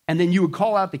 And then you would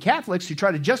call out the Catholics who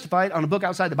try to justify it on a book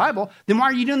outside the Bible. Then why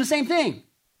are you doing the same thing?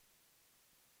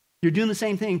 You're doing the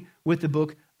same thing with the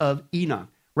book of Enoch.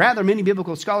 Rather, many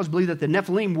biblical scholars believe that the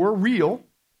Nephilim were real,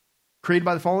 created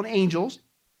by the fallen angels.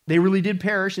 They really did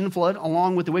perish in the flood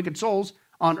along with the wicked souls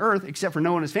on earth, except for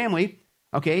Noah and his family.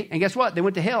 Okay, and guess what? They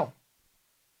went to hell.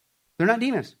 They're not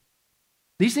demons.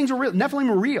 These things are real. Nephilim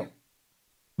were real,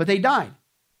 but they died.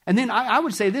 And then I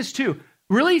would say this too.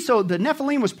 Really? So the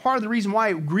Nephilim was part of the reason why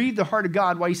it grieved the heart of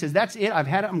God, why he says, that's it, I've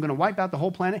had it, I'm going to wipe out the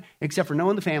whole planet, except for Noah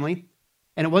and the family.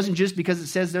 And it wasn't just because it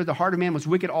says there the heart of man was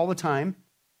wicked all the time,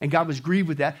 and God was grieved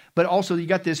with that, but also you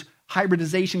got this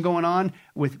hybridization going on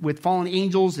with fallen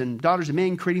angels and daughters of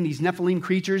men creating these Nephilim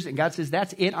creatures, and God says,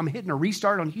 that's it, I'm hitting a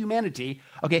restart on humanity.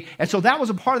 Okay, and so that was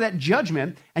a part of that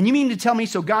judgment, and you mean to tell me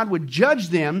so God would judge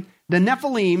them, the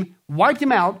Nephilim, wipe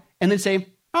them out, and then say,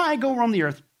 all right, go roam the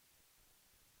earth.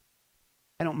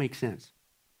 That don't make sense.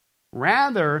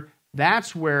 Rather,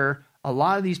 that's where a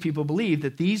lot of these people believe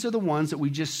that these are the ones that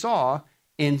we just saw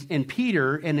in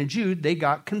Peter and in Jude. They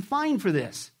got confined for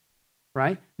this,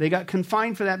 right? They got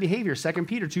confined for that behavior. 2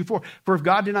 Peter 2:4. For if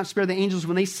God did not spare the angels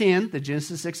when they sinned, the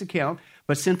Genesis 6 account,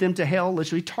 but sent them to hell,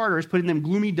 literally Tartarus, putting them in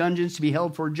gloomy dungeons to be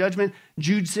held for judgment.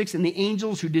 Jude 6, and the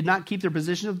angels who did not keep their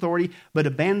position of authority, but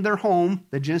abandoned their home,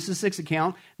 the Genesis 6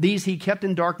 account, these he kept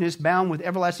in darkness, bound with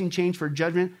everlasting chains for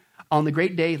judgment on the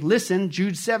great day. Listen,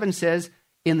 Jude 7 says,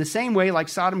 in the same way, like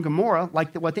Sodom and Gomorrah,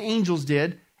 like what the angels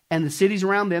did, and the cities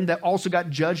around them that also got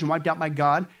judged and wiped out by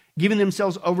God, giving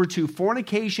themselves over to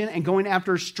fornication and going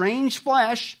after strange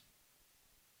flesh,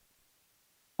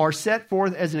 are set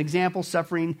forth as an example,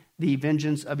 suffering the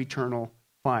vengeance of eternal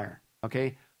fire.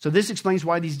 Okay? So this explains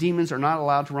why these demons are not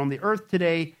allowed to roam the earth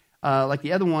today. Like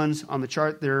the other ones on the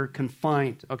chart, they're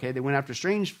confined. Okay? They went after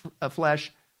strange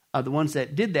flesh, the ones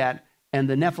that did that, and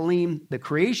the Nephilim, the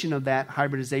creation of that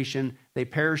hybridization, they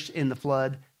perished in the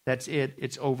flood. That's it.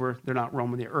 It's over. They're not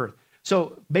roaming the earth.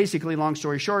 So basically, long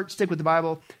story short, stick with the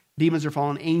Bible. Demons are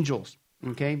fallen angels.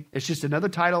 Okay? It's just another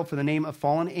title for the name of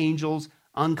fallen angels,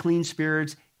 unclean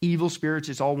spirits, evil spirits.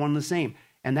 It's all one and the same.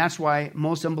 And that's why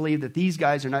most of them believe that these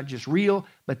guys are not just real,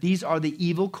 but these are the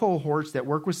evil cohorts that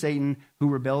work with Satan who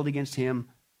rebelled against him.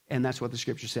 And that's what the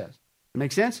scripture says.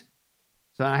 Make sense?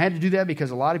 So I had to do that because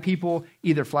a lot of people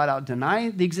either flat out deny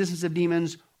the existence of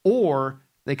demons or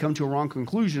they come to a wrong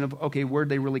conclusion of, okay, where'd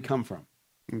they really come from?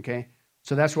 Okay?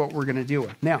 So that's what we're going to deal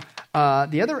with. Now,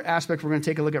 the other aspect we're going to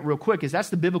take a look at real quick is that's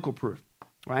the biblical proof,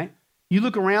 right? You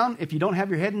look around, if you don't have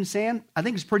your head in the sand, I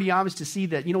think it's pretty obvious to see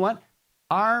that, you know what?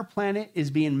 Our planet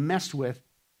is being messed with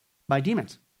by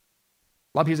demons.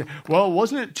 A lot of people say, well,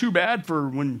 wasn't it too bad for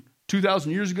when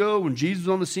 2,000 years ago when Jesus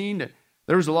was on the scene that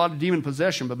there was a lot of demon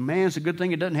possession, but man, it's a good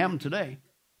thing it doesn't happen today.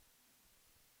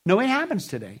 No, it happens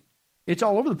today. It's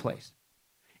all over the place.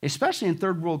 Especially in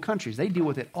third world countries. They deal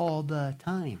with it all the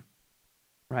time,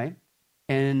 right?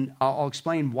 And I'll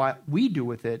explain why we deal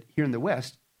with it here in the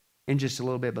West in just a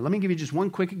little bit. But let me give you just one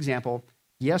quick example.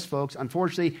 Yes, folks,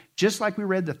 unfortunately, just like we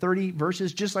read the 30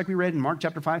 verses, just like we read in Mark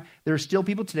chapter 5, there are still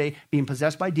people today being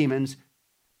possessed by demons,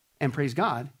 and praise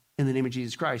God, in the name of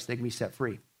Jesus Christ, they can be set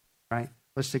free, right?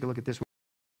 Let's take a look at this one.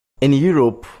 In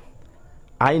Europe,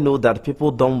 I know that people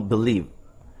don't believe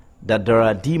that there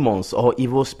are demons or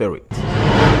evil spirits.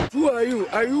 Who are you?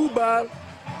 Are you Baal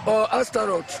or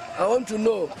Astaroth? I want to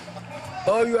know.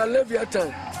 Or you are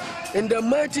Leviathan? In the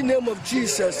mighty name of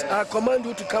Jesus, I command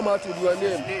you to come out with your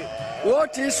name.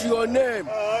 What is your name?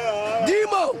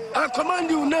 Demon, I command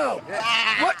you now.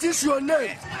 What is your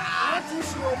name? What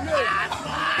is your name?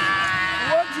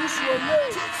 What is your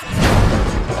name?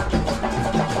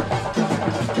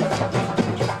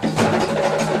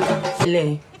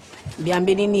 Le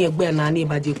biambini ni egbe na ni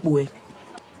bajepue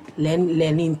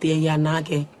len inte ya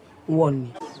nake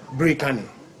won brikani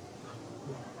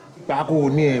pa ko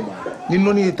ni e ma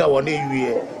ninu ni ta won ni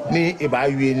wi ni e ba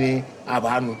wi ni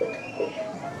abanu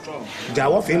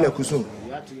jawo fe le kusun.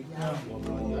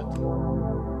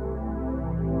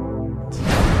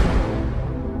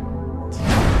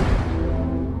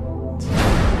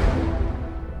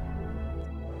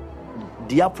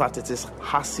 Their practices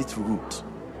has its root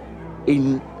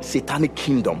in satanic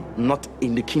kingdom, not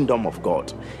in the kingdom of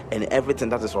God. And everything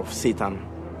that is of Satan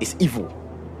is evil,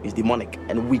 is demonic,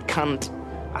 and we can't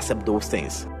accept those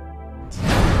things.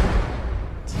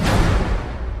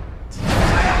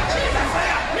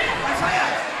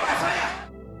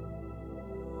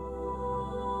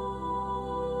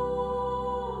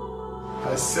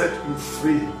 I set you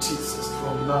free, Jesus,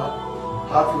 from now.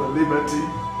 Have your liberty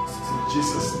in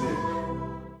Jesus' name.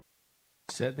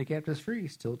 Set the captives free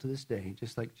still to this day,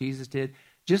 just like Jesus did,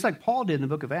 just like Paul did in the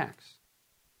book of Acts.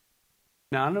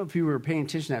 Now, I don't know if you were paying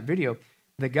attention to that video.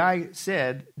 The guy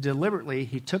said deliberately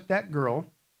he took that girl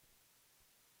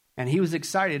and he was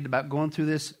excited about going through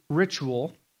this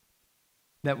ritual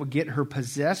that would get her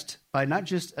possessed by not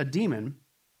just a demon,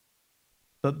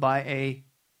 but by a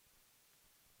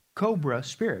cobra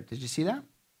spirit. Did you see that?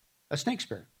 A snake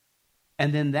spirit.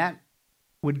 And then that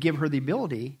would give her the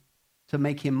ability to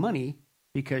make him money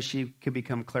because she could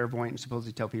become clairvoyant and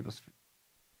supposedly tell people.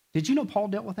 Did you know Paul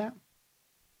dealt with that?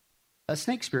 A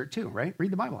snake spirit too, right?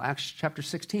 Read the Bible, Acts chapter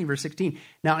 16, verse 16.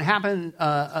 Now it happened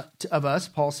of us,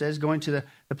 Paul says, going to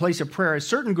the place of prayer, a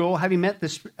certain girl having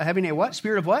a what?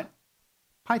 Spirit of what?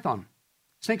 Python,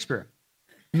 snake spirit.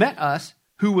 Met us,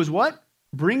 who was what?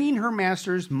 Bringing her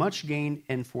masters much gain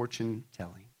and fortune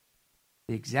telling.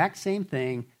 The exact same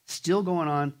thing still going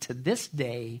on to this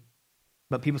day.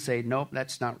 But people say, nope,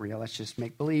 that's not real. That's just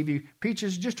make believe. You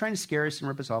preachers are just trying to scare us and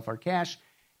rip us off our cash.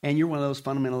 And you're one of those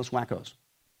fundamentalist wackos.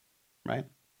 right?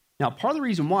 Now, part of the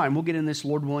reason why, and we'll get in this,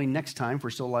 Lord willing, next time, if we're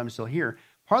still alive and still here,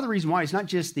 part of the reason why is not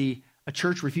just a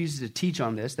church refuses to teach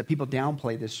on this, that people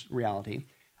downplay this reality.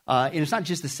 And it's not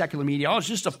just the secular media, it's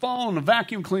just a phone, a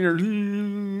vacuum cleaner,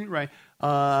 right?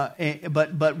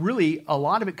 But really, a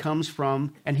lot of it comes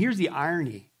from, and here's the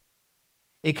irony,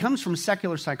 it comes from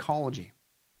secular psychology.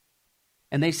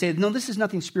 And they say, no, this is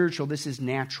nothing spiritual, this is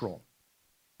natural.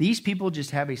 These people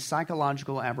just have a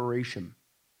psychological aberration,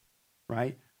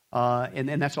 right?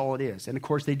 And that's all it is. And of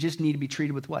course, they just need to be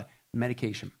treated with what?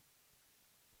 Medication.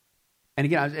 And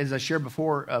again, as I shared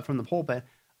before from the pulpit,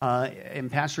 in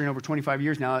pastoring over 25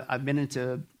 years now, I've been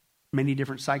into many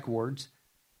different psych wards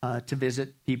to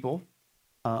visit people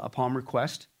upon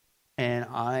request. And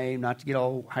not to get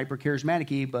all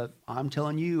hyper-charismatic-y, but I'm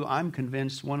telling you, I'm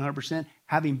convinced 100%,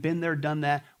 having been there, done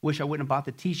that, wish I wouldn't have bought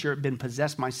the T-shirt, been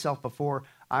possessed myself before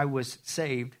I was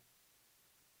saved.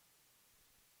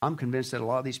 I'm convinced that a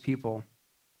lot of these people,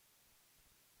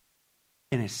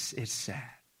 and it's sad.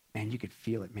 Man, you could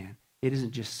feel it, man. It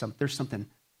isn't just there's something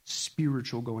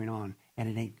spiritual going on, and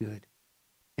it ain't good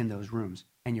in those rooms.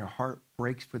 And your heart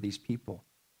breaks for these people.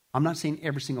 I'm not saying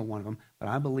every single one of them, but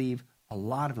I believe a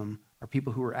lot of them are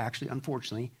people who are actually,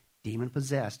 unfortunately,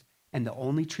 demon-possessed, and the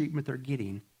only treatment they're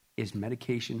getting is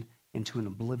medication into an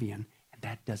oblivion, and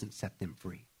that doesn't set them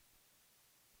free.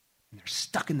 And they're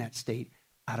stuck in that state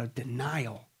out of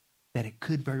denial that it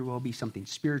could very well be something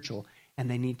spiritual, and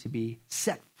they need to be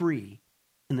set free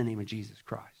in the name of Jesus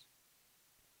Christ.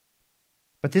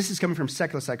 But this is coming from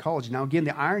secular psychology. Now, again,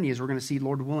 the irony is we're going to see,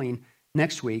 Lord willing,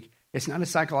 next week, it's not a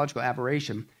psychological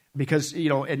aberration because,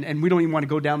 and we don't even want to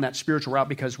go down that spiritual route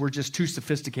because we're just too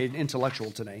sophisticated and intellectual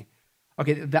today.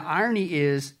 Okay, the irony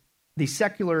is the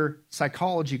secular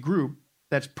psychology group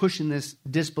that's pushing this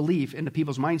disbelief into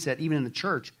people's mindset, even in the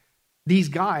church, these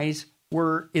guys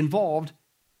were involved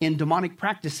in demonic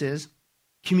practices,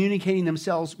 communicating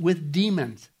themselves with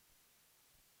demons,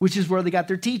 which is where they got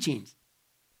their teachings.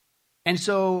 And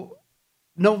so,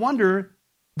 no wonder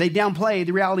they downplay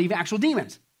the reality of actual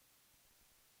demons.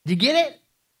 Do you get it?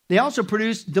 They also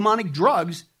produce demonic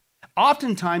drugs,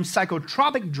 oftentimes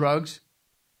psychotropic drugs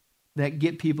that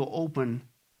get people open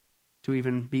to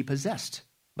even be possessed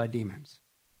by demons.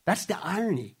 That's the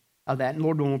irony of that. And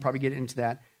Lord willing, we'll probably get into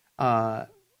that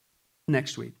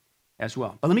next week as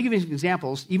well. But let me give you some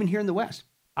examples, even here in the West.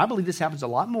 I believe this happens a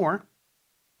lot more.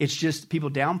 It's just people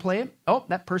downplay it. Oh,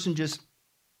 that person just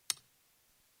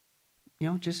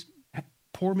had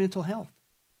poor mental health.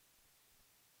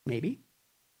 Maybe,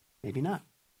 maybe not.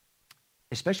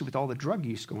 Especially with all the drug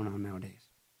use going on nowadays.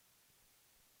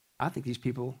 I think these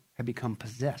people have become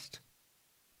possessed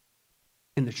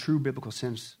in the true biblical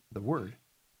sense of the word.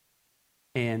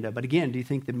 And but again, do you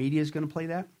think the media is going to play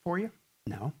that for you?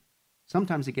 No.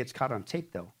 Sometimes it gets caught on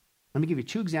tape, though. Let me give you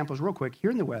two examples real quick.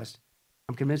 Here in the West,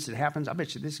 I'm convinced it happens. I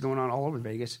bet you this is going on all over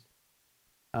Vegas.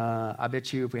 I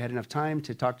bet you if we had enough time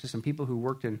to talk to some people who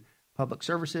worked in public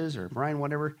services or Brian,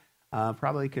 whatever,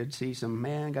 probably could see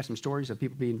got some stories of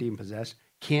people being demon-possessed.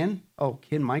 Ken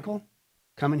Michael,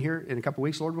 coming here in a couple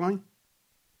weeks, Lord willing.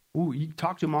 Ooh, you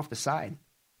talk to him off the side.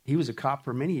 He was a cop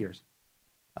for many years.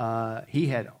 He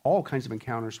had all kinds of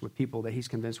encounters with people that he's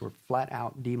convinced were flat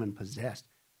out demon-possessed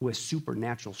with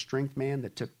supernatural strength, man,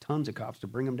 that took tons of cops to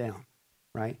bring him down,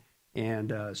 right?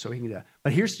 And so he can do that.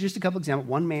 But here's just a couple examples.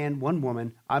 One man, one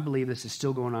woman. I believe this is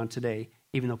still going on today,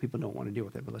 even though people don't want to deal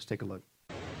with it. But let's take a look.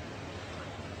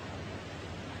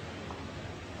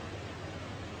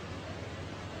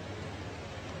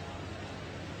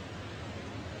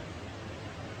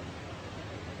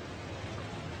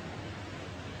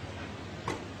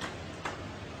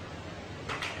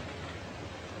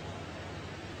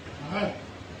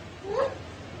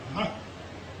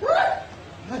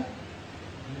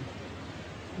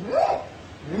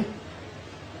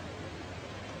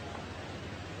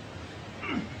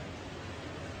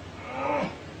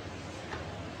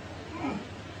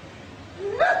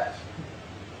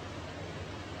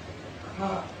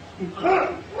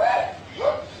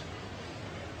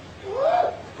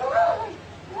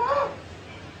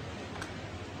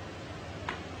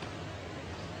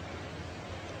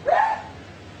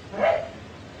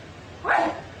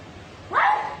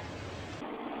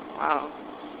 Wow,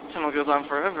 tunnel goes on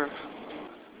forever.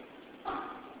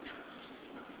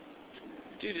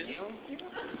 Dude, it's...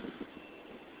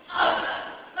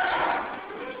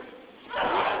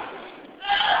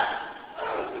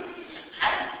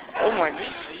 Oh my God.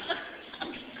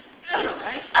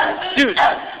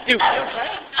 Dude,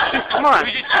 come on.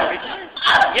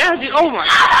 Yeah, dude, oh my.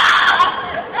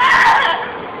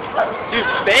 Dude,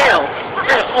 bail.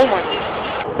 Oh my.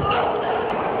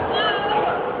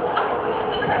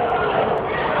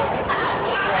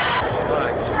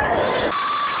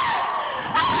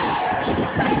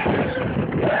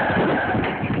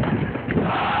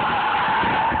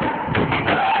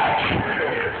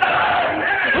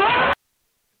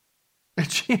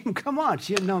 gym. Come on,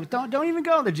 Jim. No, don't even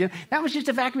go to the gym. That was just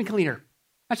a vacuum cleaner.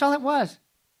 That's all it was.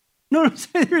 No,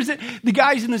 the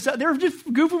guys in the, they're just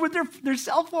goofing with their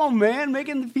cell phone, man,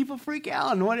 making the people freak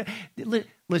out. And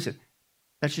listen,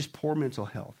 that's just poor mental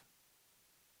health.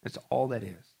 That's all that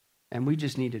is. And we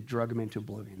just need to drug them into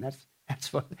oblivion.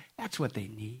 That's what they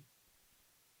need.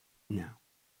 No.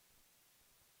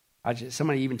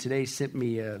 Somebody even today sent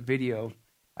me a video.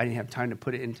 I didn't have time to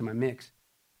put it into my mix,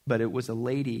 but it was a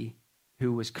lady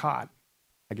who was caught,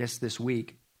 I guess this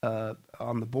week,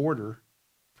 on the border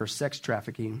for sex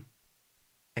trafficking.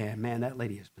 And man, that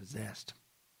lady is possessed.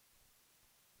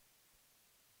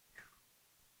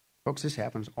 Folks, this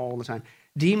happens all the time.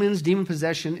 Demon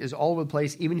possession is all over the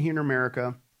place, even here in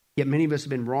America. Yet many of us have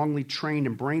been wrongly trained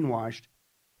and brainwashed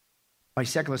by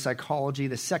secular psychology,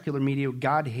 the secular media,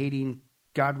 God-hating,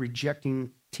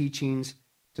 God-rejecting teachings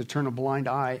to turn a blind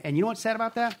eye. And you know what's sad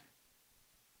about that?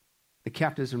 The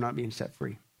captives are not being set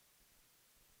free.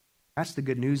 That's the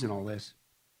good news in all this.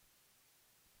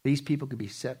 These people could be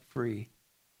set free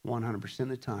 100% of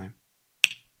the time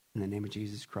in the name of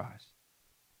Jesus Christ.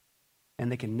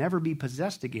 And they can never be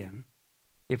possessed again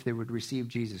if they would receive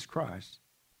Jesus Christ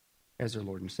as their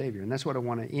Lord and Savior. And that's what I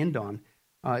want to end on,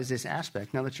 is this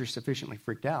aspect. Now that you're sufficiently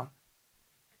freaked out,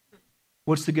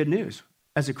 what's the good news?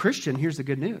 As a Christian, here's the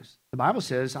good news. The Bible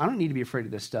says I don't need to be afraid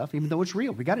of this stuff, even though it's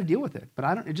real. We got to deal with it.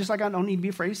 But just like I don't need to be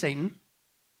afraid of Satan.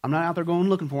 I'm not out there going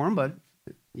looking for him, but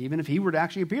even if he were to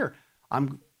actually appear,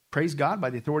 praise God, by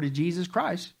the authority of Jesus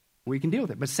Christ, we can deal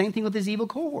with it. But same thing with his evil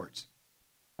cohorts.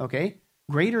 Okay?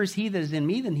 Greater is he that is in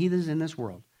me than he that is in this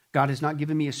world. God has not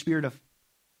given me a spirit of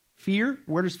fear.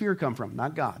 Where does fear come from?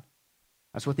 Not God.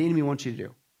 That's what the enemy wants you to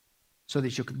do. So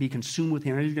that you'll be consumed with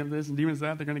him. He's going to listen, demons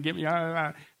that, they're going to get me.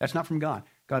 That's not from God.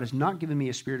 God has not given me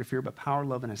a spirit of fear, but power,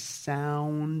 love, and a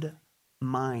sound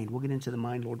mind. We'll get into the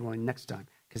mind, Lord willing, next time,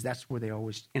 because that's where they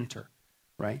always enter,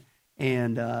 right?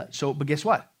 And but guess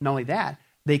what? Not only that,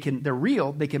 they're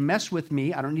real. They can mess with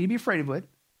me. I don't need to be afraid of it.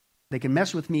 They can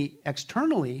mess with me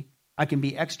externally. I can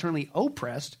be externally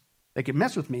oppressed. They can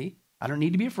mess with me. I don't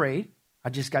need to be afraid. I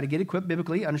just got to get equipped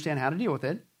biblically, understand how to deal with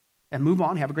it, and move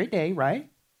on. Have a great day, right?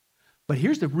 But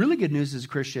here's the really good news as a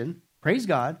Christian. Praise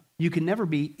God. You can never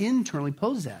be internally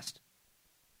possessed.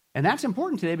 And that's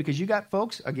important today because you got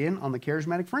folks, again, on the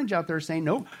charismatic fringe out there saying,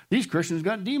 no, these Christians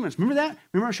got demons. Remember that?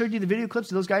 Remember I showed you the video clips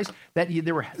of those guys that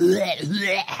they were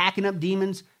hacking up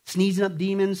demons, sneezing up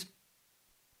demons,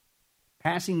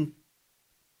 passing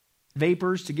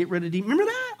vapors to get rid of demons.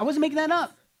 Remember that? I wasn't making that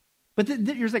up. But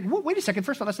you're like, wait a second.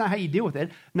 First of all, that's not how you deal with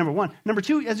it. Number one. Number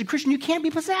two, as a Christian, you can't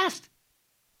be possessed.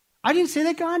 I didn't say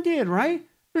that God did, right?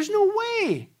 There's no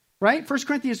way, right? 1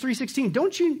 Corinthians 3:16.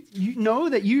 Don't you know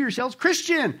that you yourselves,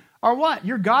 Christian, are what?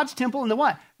 You're God's temple, and the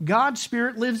what? God's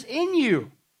Spirit lives in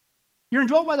you. You're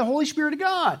indwelt by the Holy Spirit of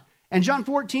God. And John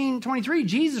 14:23,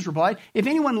 Jesus replied, if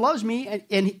anyone loves me,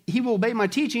 and he will obey my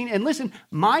teaching, and listen,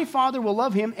 my Father will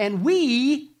love him, and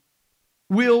we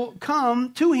will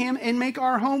come to him and make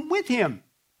our home with him.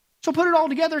 So put it all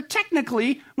together.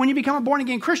 Technically, when you become a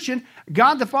born-again Christian,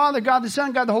 God the Father, God the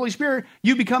Son, God the Holy Spirit,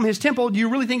 you become his temple. Do you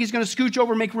really think he's going to scooch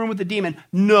over and make room with the demon?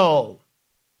 No.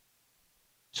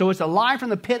 So it's a lie from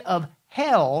the pit of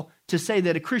hell to say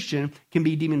that a Christian can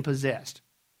be demon-possessed.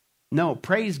 No,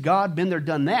 praise God, been there,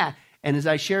 done that. And as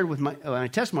I shared with my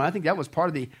testimony, I think that was part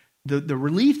of the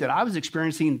relief that I was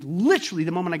experiencing literally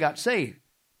the moment I got saved.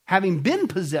 Having been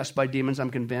possessed by demons, I'm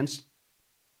convinced,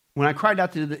 when I cried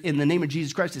out in the name of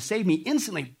Jesus Christ to save me,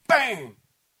 instantly, bang!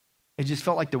 It just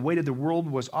felt like the weight of the world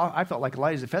was off. I felt like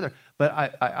light as a feather. But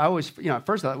I always, at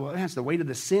first I thought, well, that's the weight of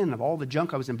the sin of all the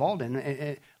junk I was involved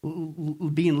in,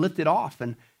 being lifted off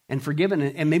and forgiven.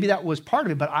 And maybe that was part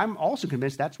of it, but I'm also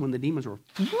convinced that's when the demons were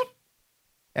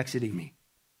exiting me.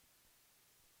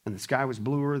 And the sky was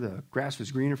bluer, the grass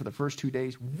was greener for the first 2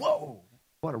 days. Whoa!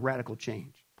 What a radical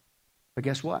change. But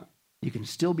guess what? You can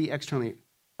still be externally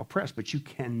oppressed, but you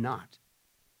cannot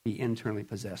be internally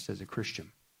possessed as a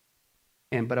Christian.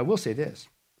 But I will say this.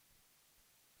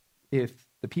 If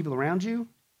the people around you,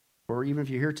 or even if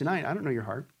you're here tonight, I don't know your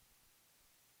heart.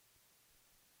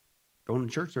 Going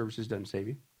to church services doesn't save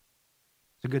you.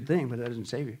 It's a good thing, but that doesn't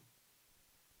save you.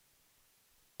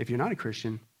 If you're not a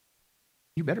Christian,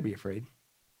 you better be afraid.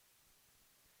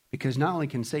 Because not only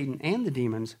can Satan and the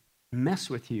demons mess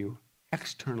with you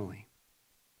externally,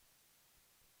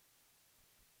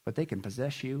 but they can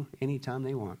possess you anytime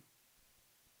they want.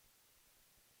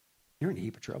 You're in a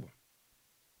heap of trouble.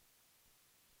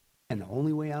 And the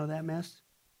only way out of that mess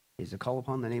is to call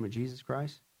upon the name of Jesus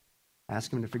Christ,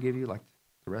 ask him to forgive you like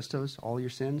the rest of us, all your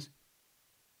sins.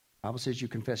 The Bible says you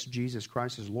confess Jesus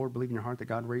Christ as Lord, believe in your heart that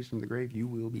God raised from the grave, you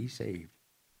will be saved.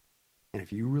 And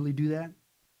if you really do that,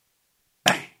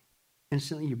 bang,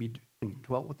 instantly you'll be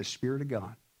dwelt with the Spirit of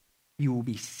God. You will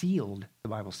be sealed, the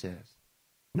Bible says.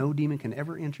 No demon can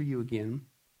ever enter you again.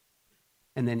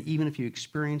 And then even if you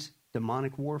experience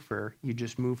demonic warfare, you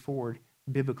just move forward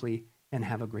biblically and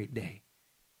have a great day.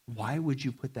 Why would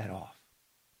you put that off?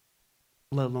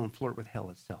 Let alone flirt with hell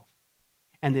itself.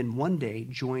 And then one day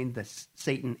join the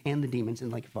Satan and the demons in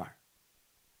the lake of fire.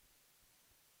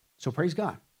 So praise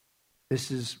God.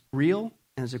 This is real.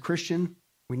 And as a Christian,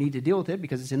 we need to deal with it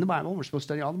because it's in the Bible. We're supposed to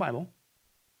study all the Bible.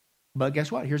 But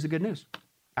guess what? Here's the good news.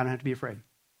 I don't have to be afraid.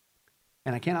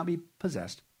 And I cannot be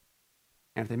possessed.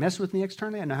 And if they mess with me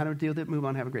externally, I know how to deal with it, move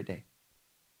on, have a great day.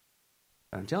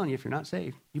 But I'm telling you, if you're not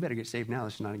saved, you better get saved now.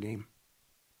 This is not a game.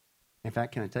 In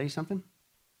fact, can I tell you something?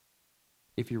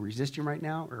 If you're resisting right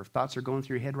now, or if thoughts are going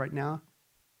through your head right now,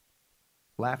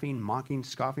 laughing, mocking,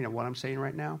 scoffing at what I'm saying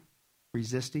right now,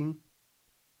 resisting,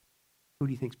 who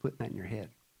do you think's putting that in your head?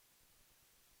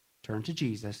 Turn to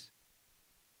Jesus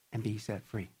and be set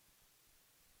free.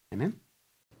 Amen?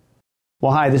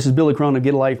 Well, hi, this is Billy Crone of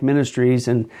Get a Life Ministries,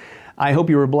 and I hope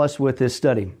you were blessed with this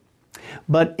study.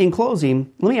 But in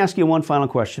closing, let me ask you one final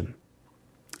question.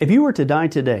 If you were to die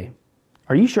today,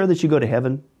 are you sure that you go to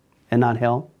heaven and not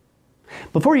hell?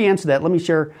 Before you answer that, let me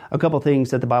share a couple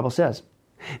things that the Bible says.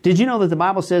 Did you know that the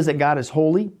Bible says that God is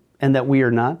holy and that we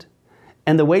are not?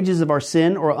 And the wages of our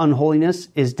sin or unholiness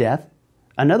is death?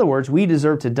 In other words, we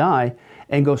deserve to die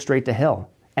and go straight to hell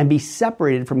and be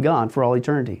separated from God for all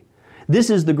eternity. This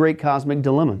is the great cosmic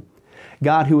dilemma.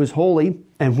 God who is holy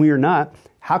and we are not,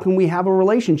 how can we have a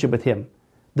relationship with Him?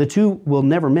 The two will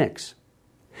never mix.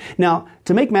 Now,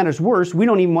 to make matters worse, we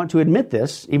don't even want to admit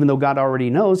this, even though God already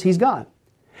knows He's God.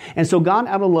 And so God,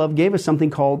 out of love, gave us something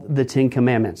called the Ten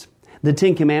Commandments. The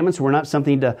Ten Commandments were not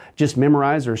something to just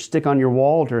memorize or stick on your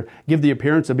wall to give the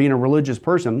appearance of being a religious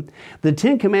person. The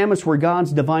Ten Commandments were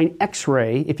God's divine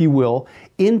X-ray, if you will,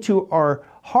 into our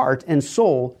heart and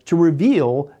soul to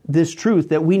reveal this truth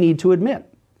that we need to admit.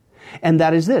 And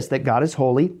that is this, that God is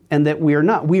holy and that we are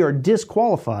not. We are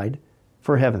disqualified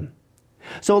for heaven.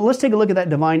 So let's take a look at that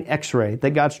divine X-ray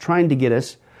that God's trying to get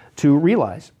us to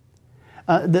realize.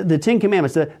 The Ten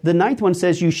Commandments, the ninth one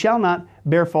says, you shall not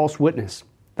bear false witness.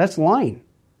 That's lying.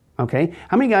 Okay?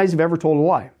 How many guys have ever told a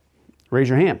lie? Raise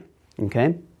your hand.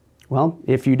 Okay? Well,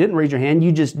 if you didn't raise your hand,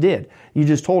 you just did. You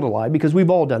just told a lie because we've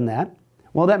all done that.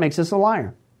 Well, that makes us a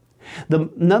liar.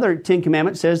 Another Ten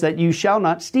Commandment says that you shall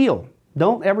not steal.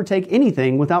 Don't ever take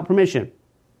anything without permission.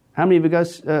 How many of you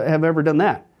guys have ever done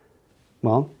that?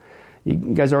 Well, you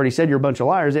guys already said you're a bunch of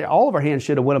liars. All of our hands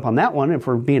should have went up on that one. And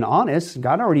for being honest,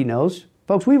 God already knows.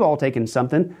 Folks, we've all taken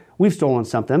something. We've stolen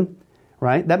something,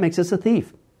 right? That makes us a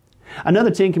thief.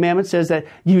 Another Ten Commandment says that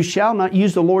you shall not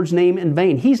use the Lord's name in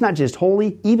vain. He's not just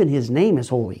holy, even His name is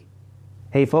holy.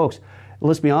 Hey, folks,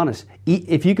 let's be honest.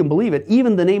 If you can believe it,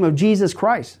 even the name of Jesus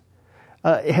Christ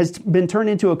has been turned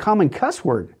into a common cuss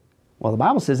word. Well, the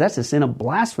Bible says that's a sin of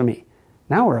blasphemy.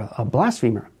 Now we're a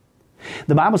blasphemer.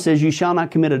 The Bible says you shall not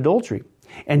commit adultery.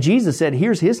 And Jesus said,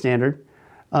 here's His standard.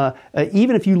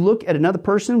 Even if you look at another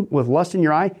person with lust in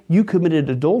your eye, you committed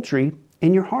adultery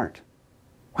in your heart.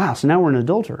 Wow, so now we're an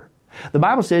adulterer. The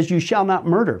Bible says you shall not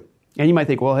murder. And you might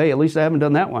think, well, hey, at least I haven't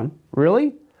done that one.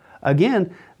 Really?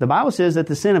 Again, the Bible says that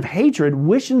the sin of hatred,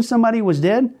 wishing somebody was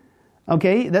dead,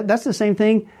 okay, that's the same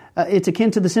thing. It's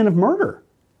akin to the sin of murder.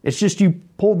 It's just you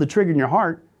pulled the trigger in your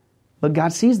heart, but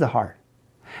God sees the heart.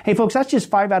 Hey, folks, that's just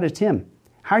 5 out of 10.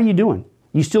 How are you doing?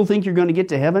 You still think you're going to get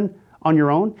to heaven on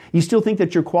your own? You still think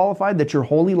that you're qualified, that you're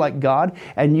holy like God,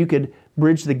 and you could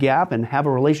bridge the gap and have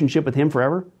a relationship with Him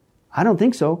forever? I don't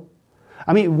think so.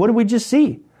 I mean, what did we just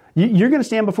see? You're going to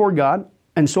stand before God,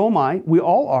 and so am I. We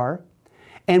all are.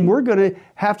 And we're going to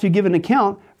have to give an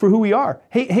account for who we are.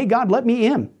 Hey, God, let me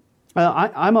in.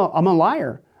 I'm a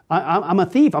liar. I'm a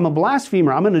thief. I'm a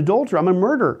blasphemer. I'm an adulterer. I'm a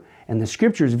murderer. And the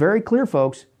Scripture is very clear,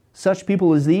 folks. Such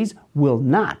people as these will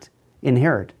not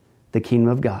inherit the kingdom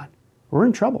of God. We're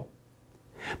in trouble.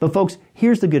 But folks,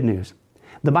 here's the good news.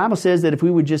 The Bible says that if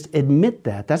we would just admit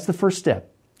that, that's the first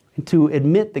step. To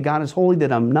admit that God is holy,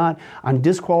 that I'm not, I'm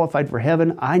disqualified for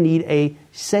heaven, I need a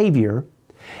Savior.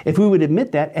 If we would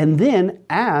admit that and then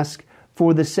ask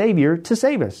for the Savior to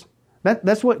save us.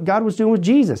 That's what God was doing with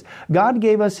Jesus. God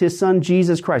gave us His Son,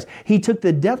 Jesus Christ. He took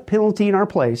the death penalty in our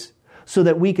place so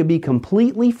that we could be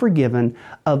completely forgiven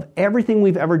of everything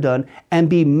we've ever done and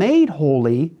be made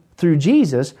holy through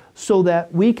Jesus so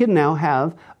that we can now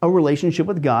have a relationship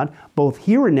with God both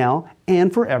here and now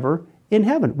and forever in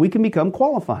heaven. We can become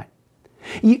qualified.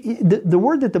 The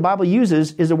word that the Bible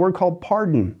uses is a word called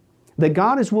pardon. That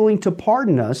God is willing to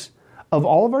pardon us of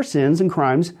all of our sins and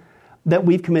crimes that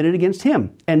we've committed against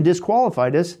Him and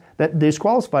disqualified us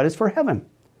for heaven,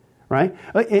 right?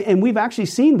 And we've actually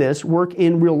seen this work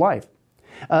in real life.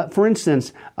 For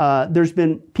instance, there's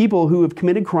been people who have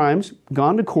committed crimes,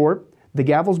 gone to court, the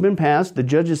gavel's been passed, the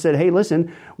judge has said, hey,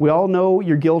 listen, we all know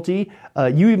you're guilty,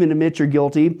 you even admit you're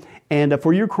guilty, and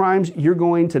for your crimes, you're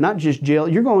going to not just jail,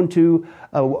 you're going to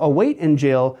await in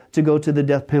jail to go to the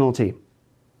death penalty.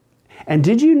 And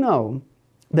did you know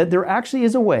that there actually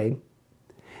is a way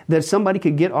that somebody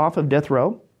could get off of death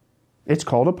row? It's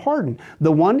called a pardon.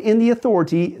 The one in the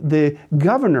authority, the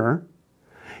governor,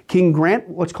 can grant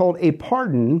what's called a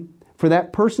pardon for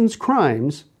that person's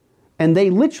crimes, and they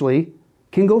literally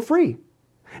can go free.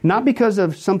 Not because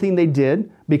of something they did,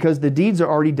 because the deeds are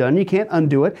already done, you can't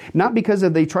undo it. Not because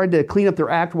they tried to clean up their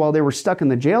act while they were stuck in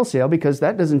the jail cell, because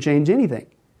that doesn't change anything.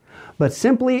 But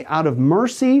simply out of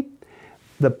mercy,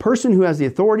 the person who has the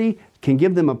authority can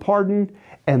give them a pardon,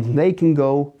 and they can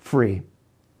go free.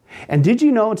 And did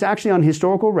you know, it's actually on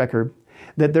historical record,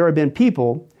 that there have been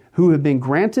people who have been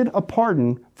granted a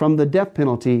pardon from the death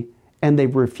penalty, and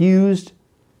they've refused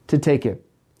to take it.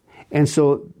 And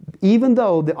so, even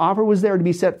though the offer was there to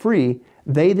be set free,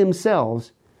 they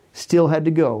themselves still had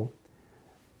to go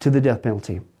to the death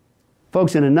penalty.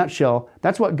 Folks, in a nutshell,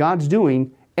 that's what God's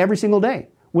doing every single day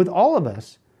with all of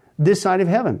us this side of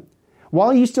heaven.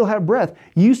 While you still have breath,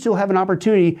 you still have an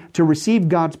opportunity to receive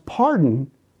God's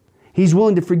pardon. He's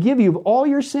willing to forgive you of all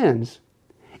your sins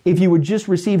if you would just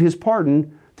receive His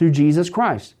pardon through Jesus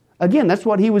Christ. Again, that's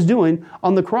what He was doing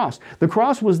on the cross. The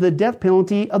cross was the death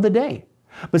penalty of the day.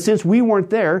 But since we weren't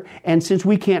there, and since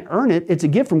we can't earn it, it's a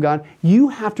gift from God, you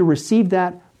have to receive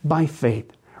that by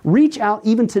faith. Reach out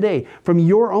even today from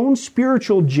your own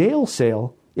spiritual jail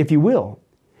cell, if you will,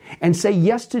 and say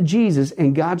yes to Jesus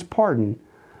and God's pardon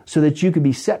so that you could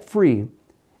be set free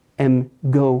and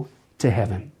go to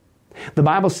heaven. The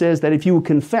Bible says that if you will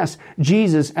confess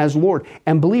Jesus as Lord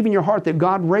and believe in your heart that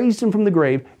God raised Him from the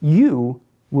grave, you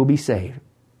will be saved.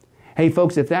 Hey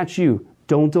folks, if that's you,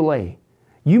 don't delay.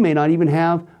 You may not even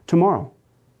have tomorrow.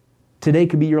 Today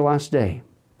could be your last day.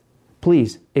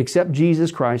 Please accept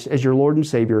Jesus Christ as your Lord and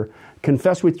Savior.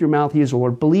 Confess with your mouth He is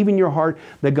Lord. Believe in your heart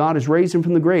that God has raised Him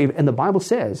from the grave. And the Bible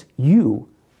says you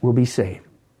will be saved.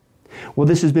 Well,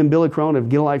 this has been Billy Crone of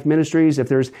Get a Life Ministries. If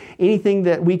there's anything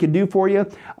that we could do for you,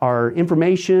 our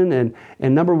information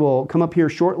and number will come up here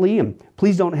shortly. And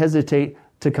please don't hesitate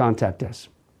to contact us.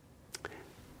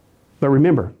 But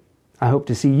remember, I hope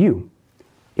to see you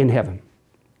in heaven.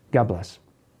 God bless.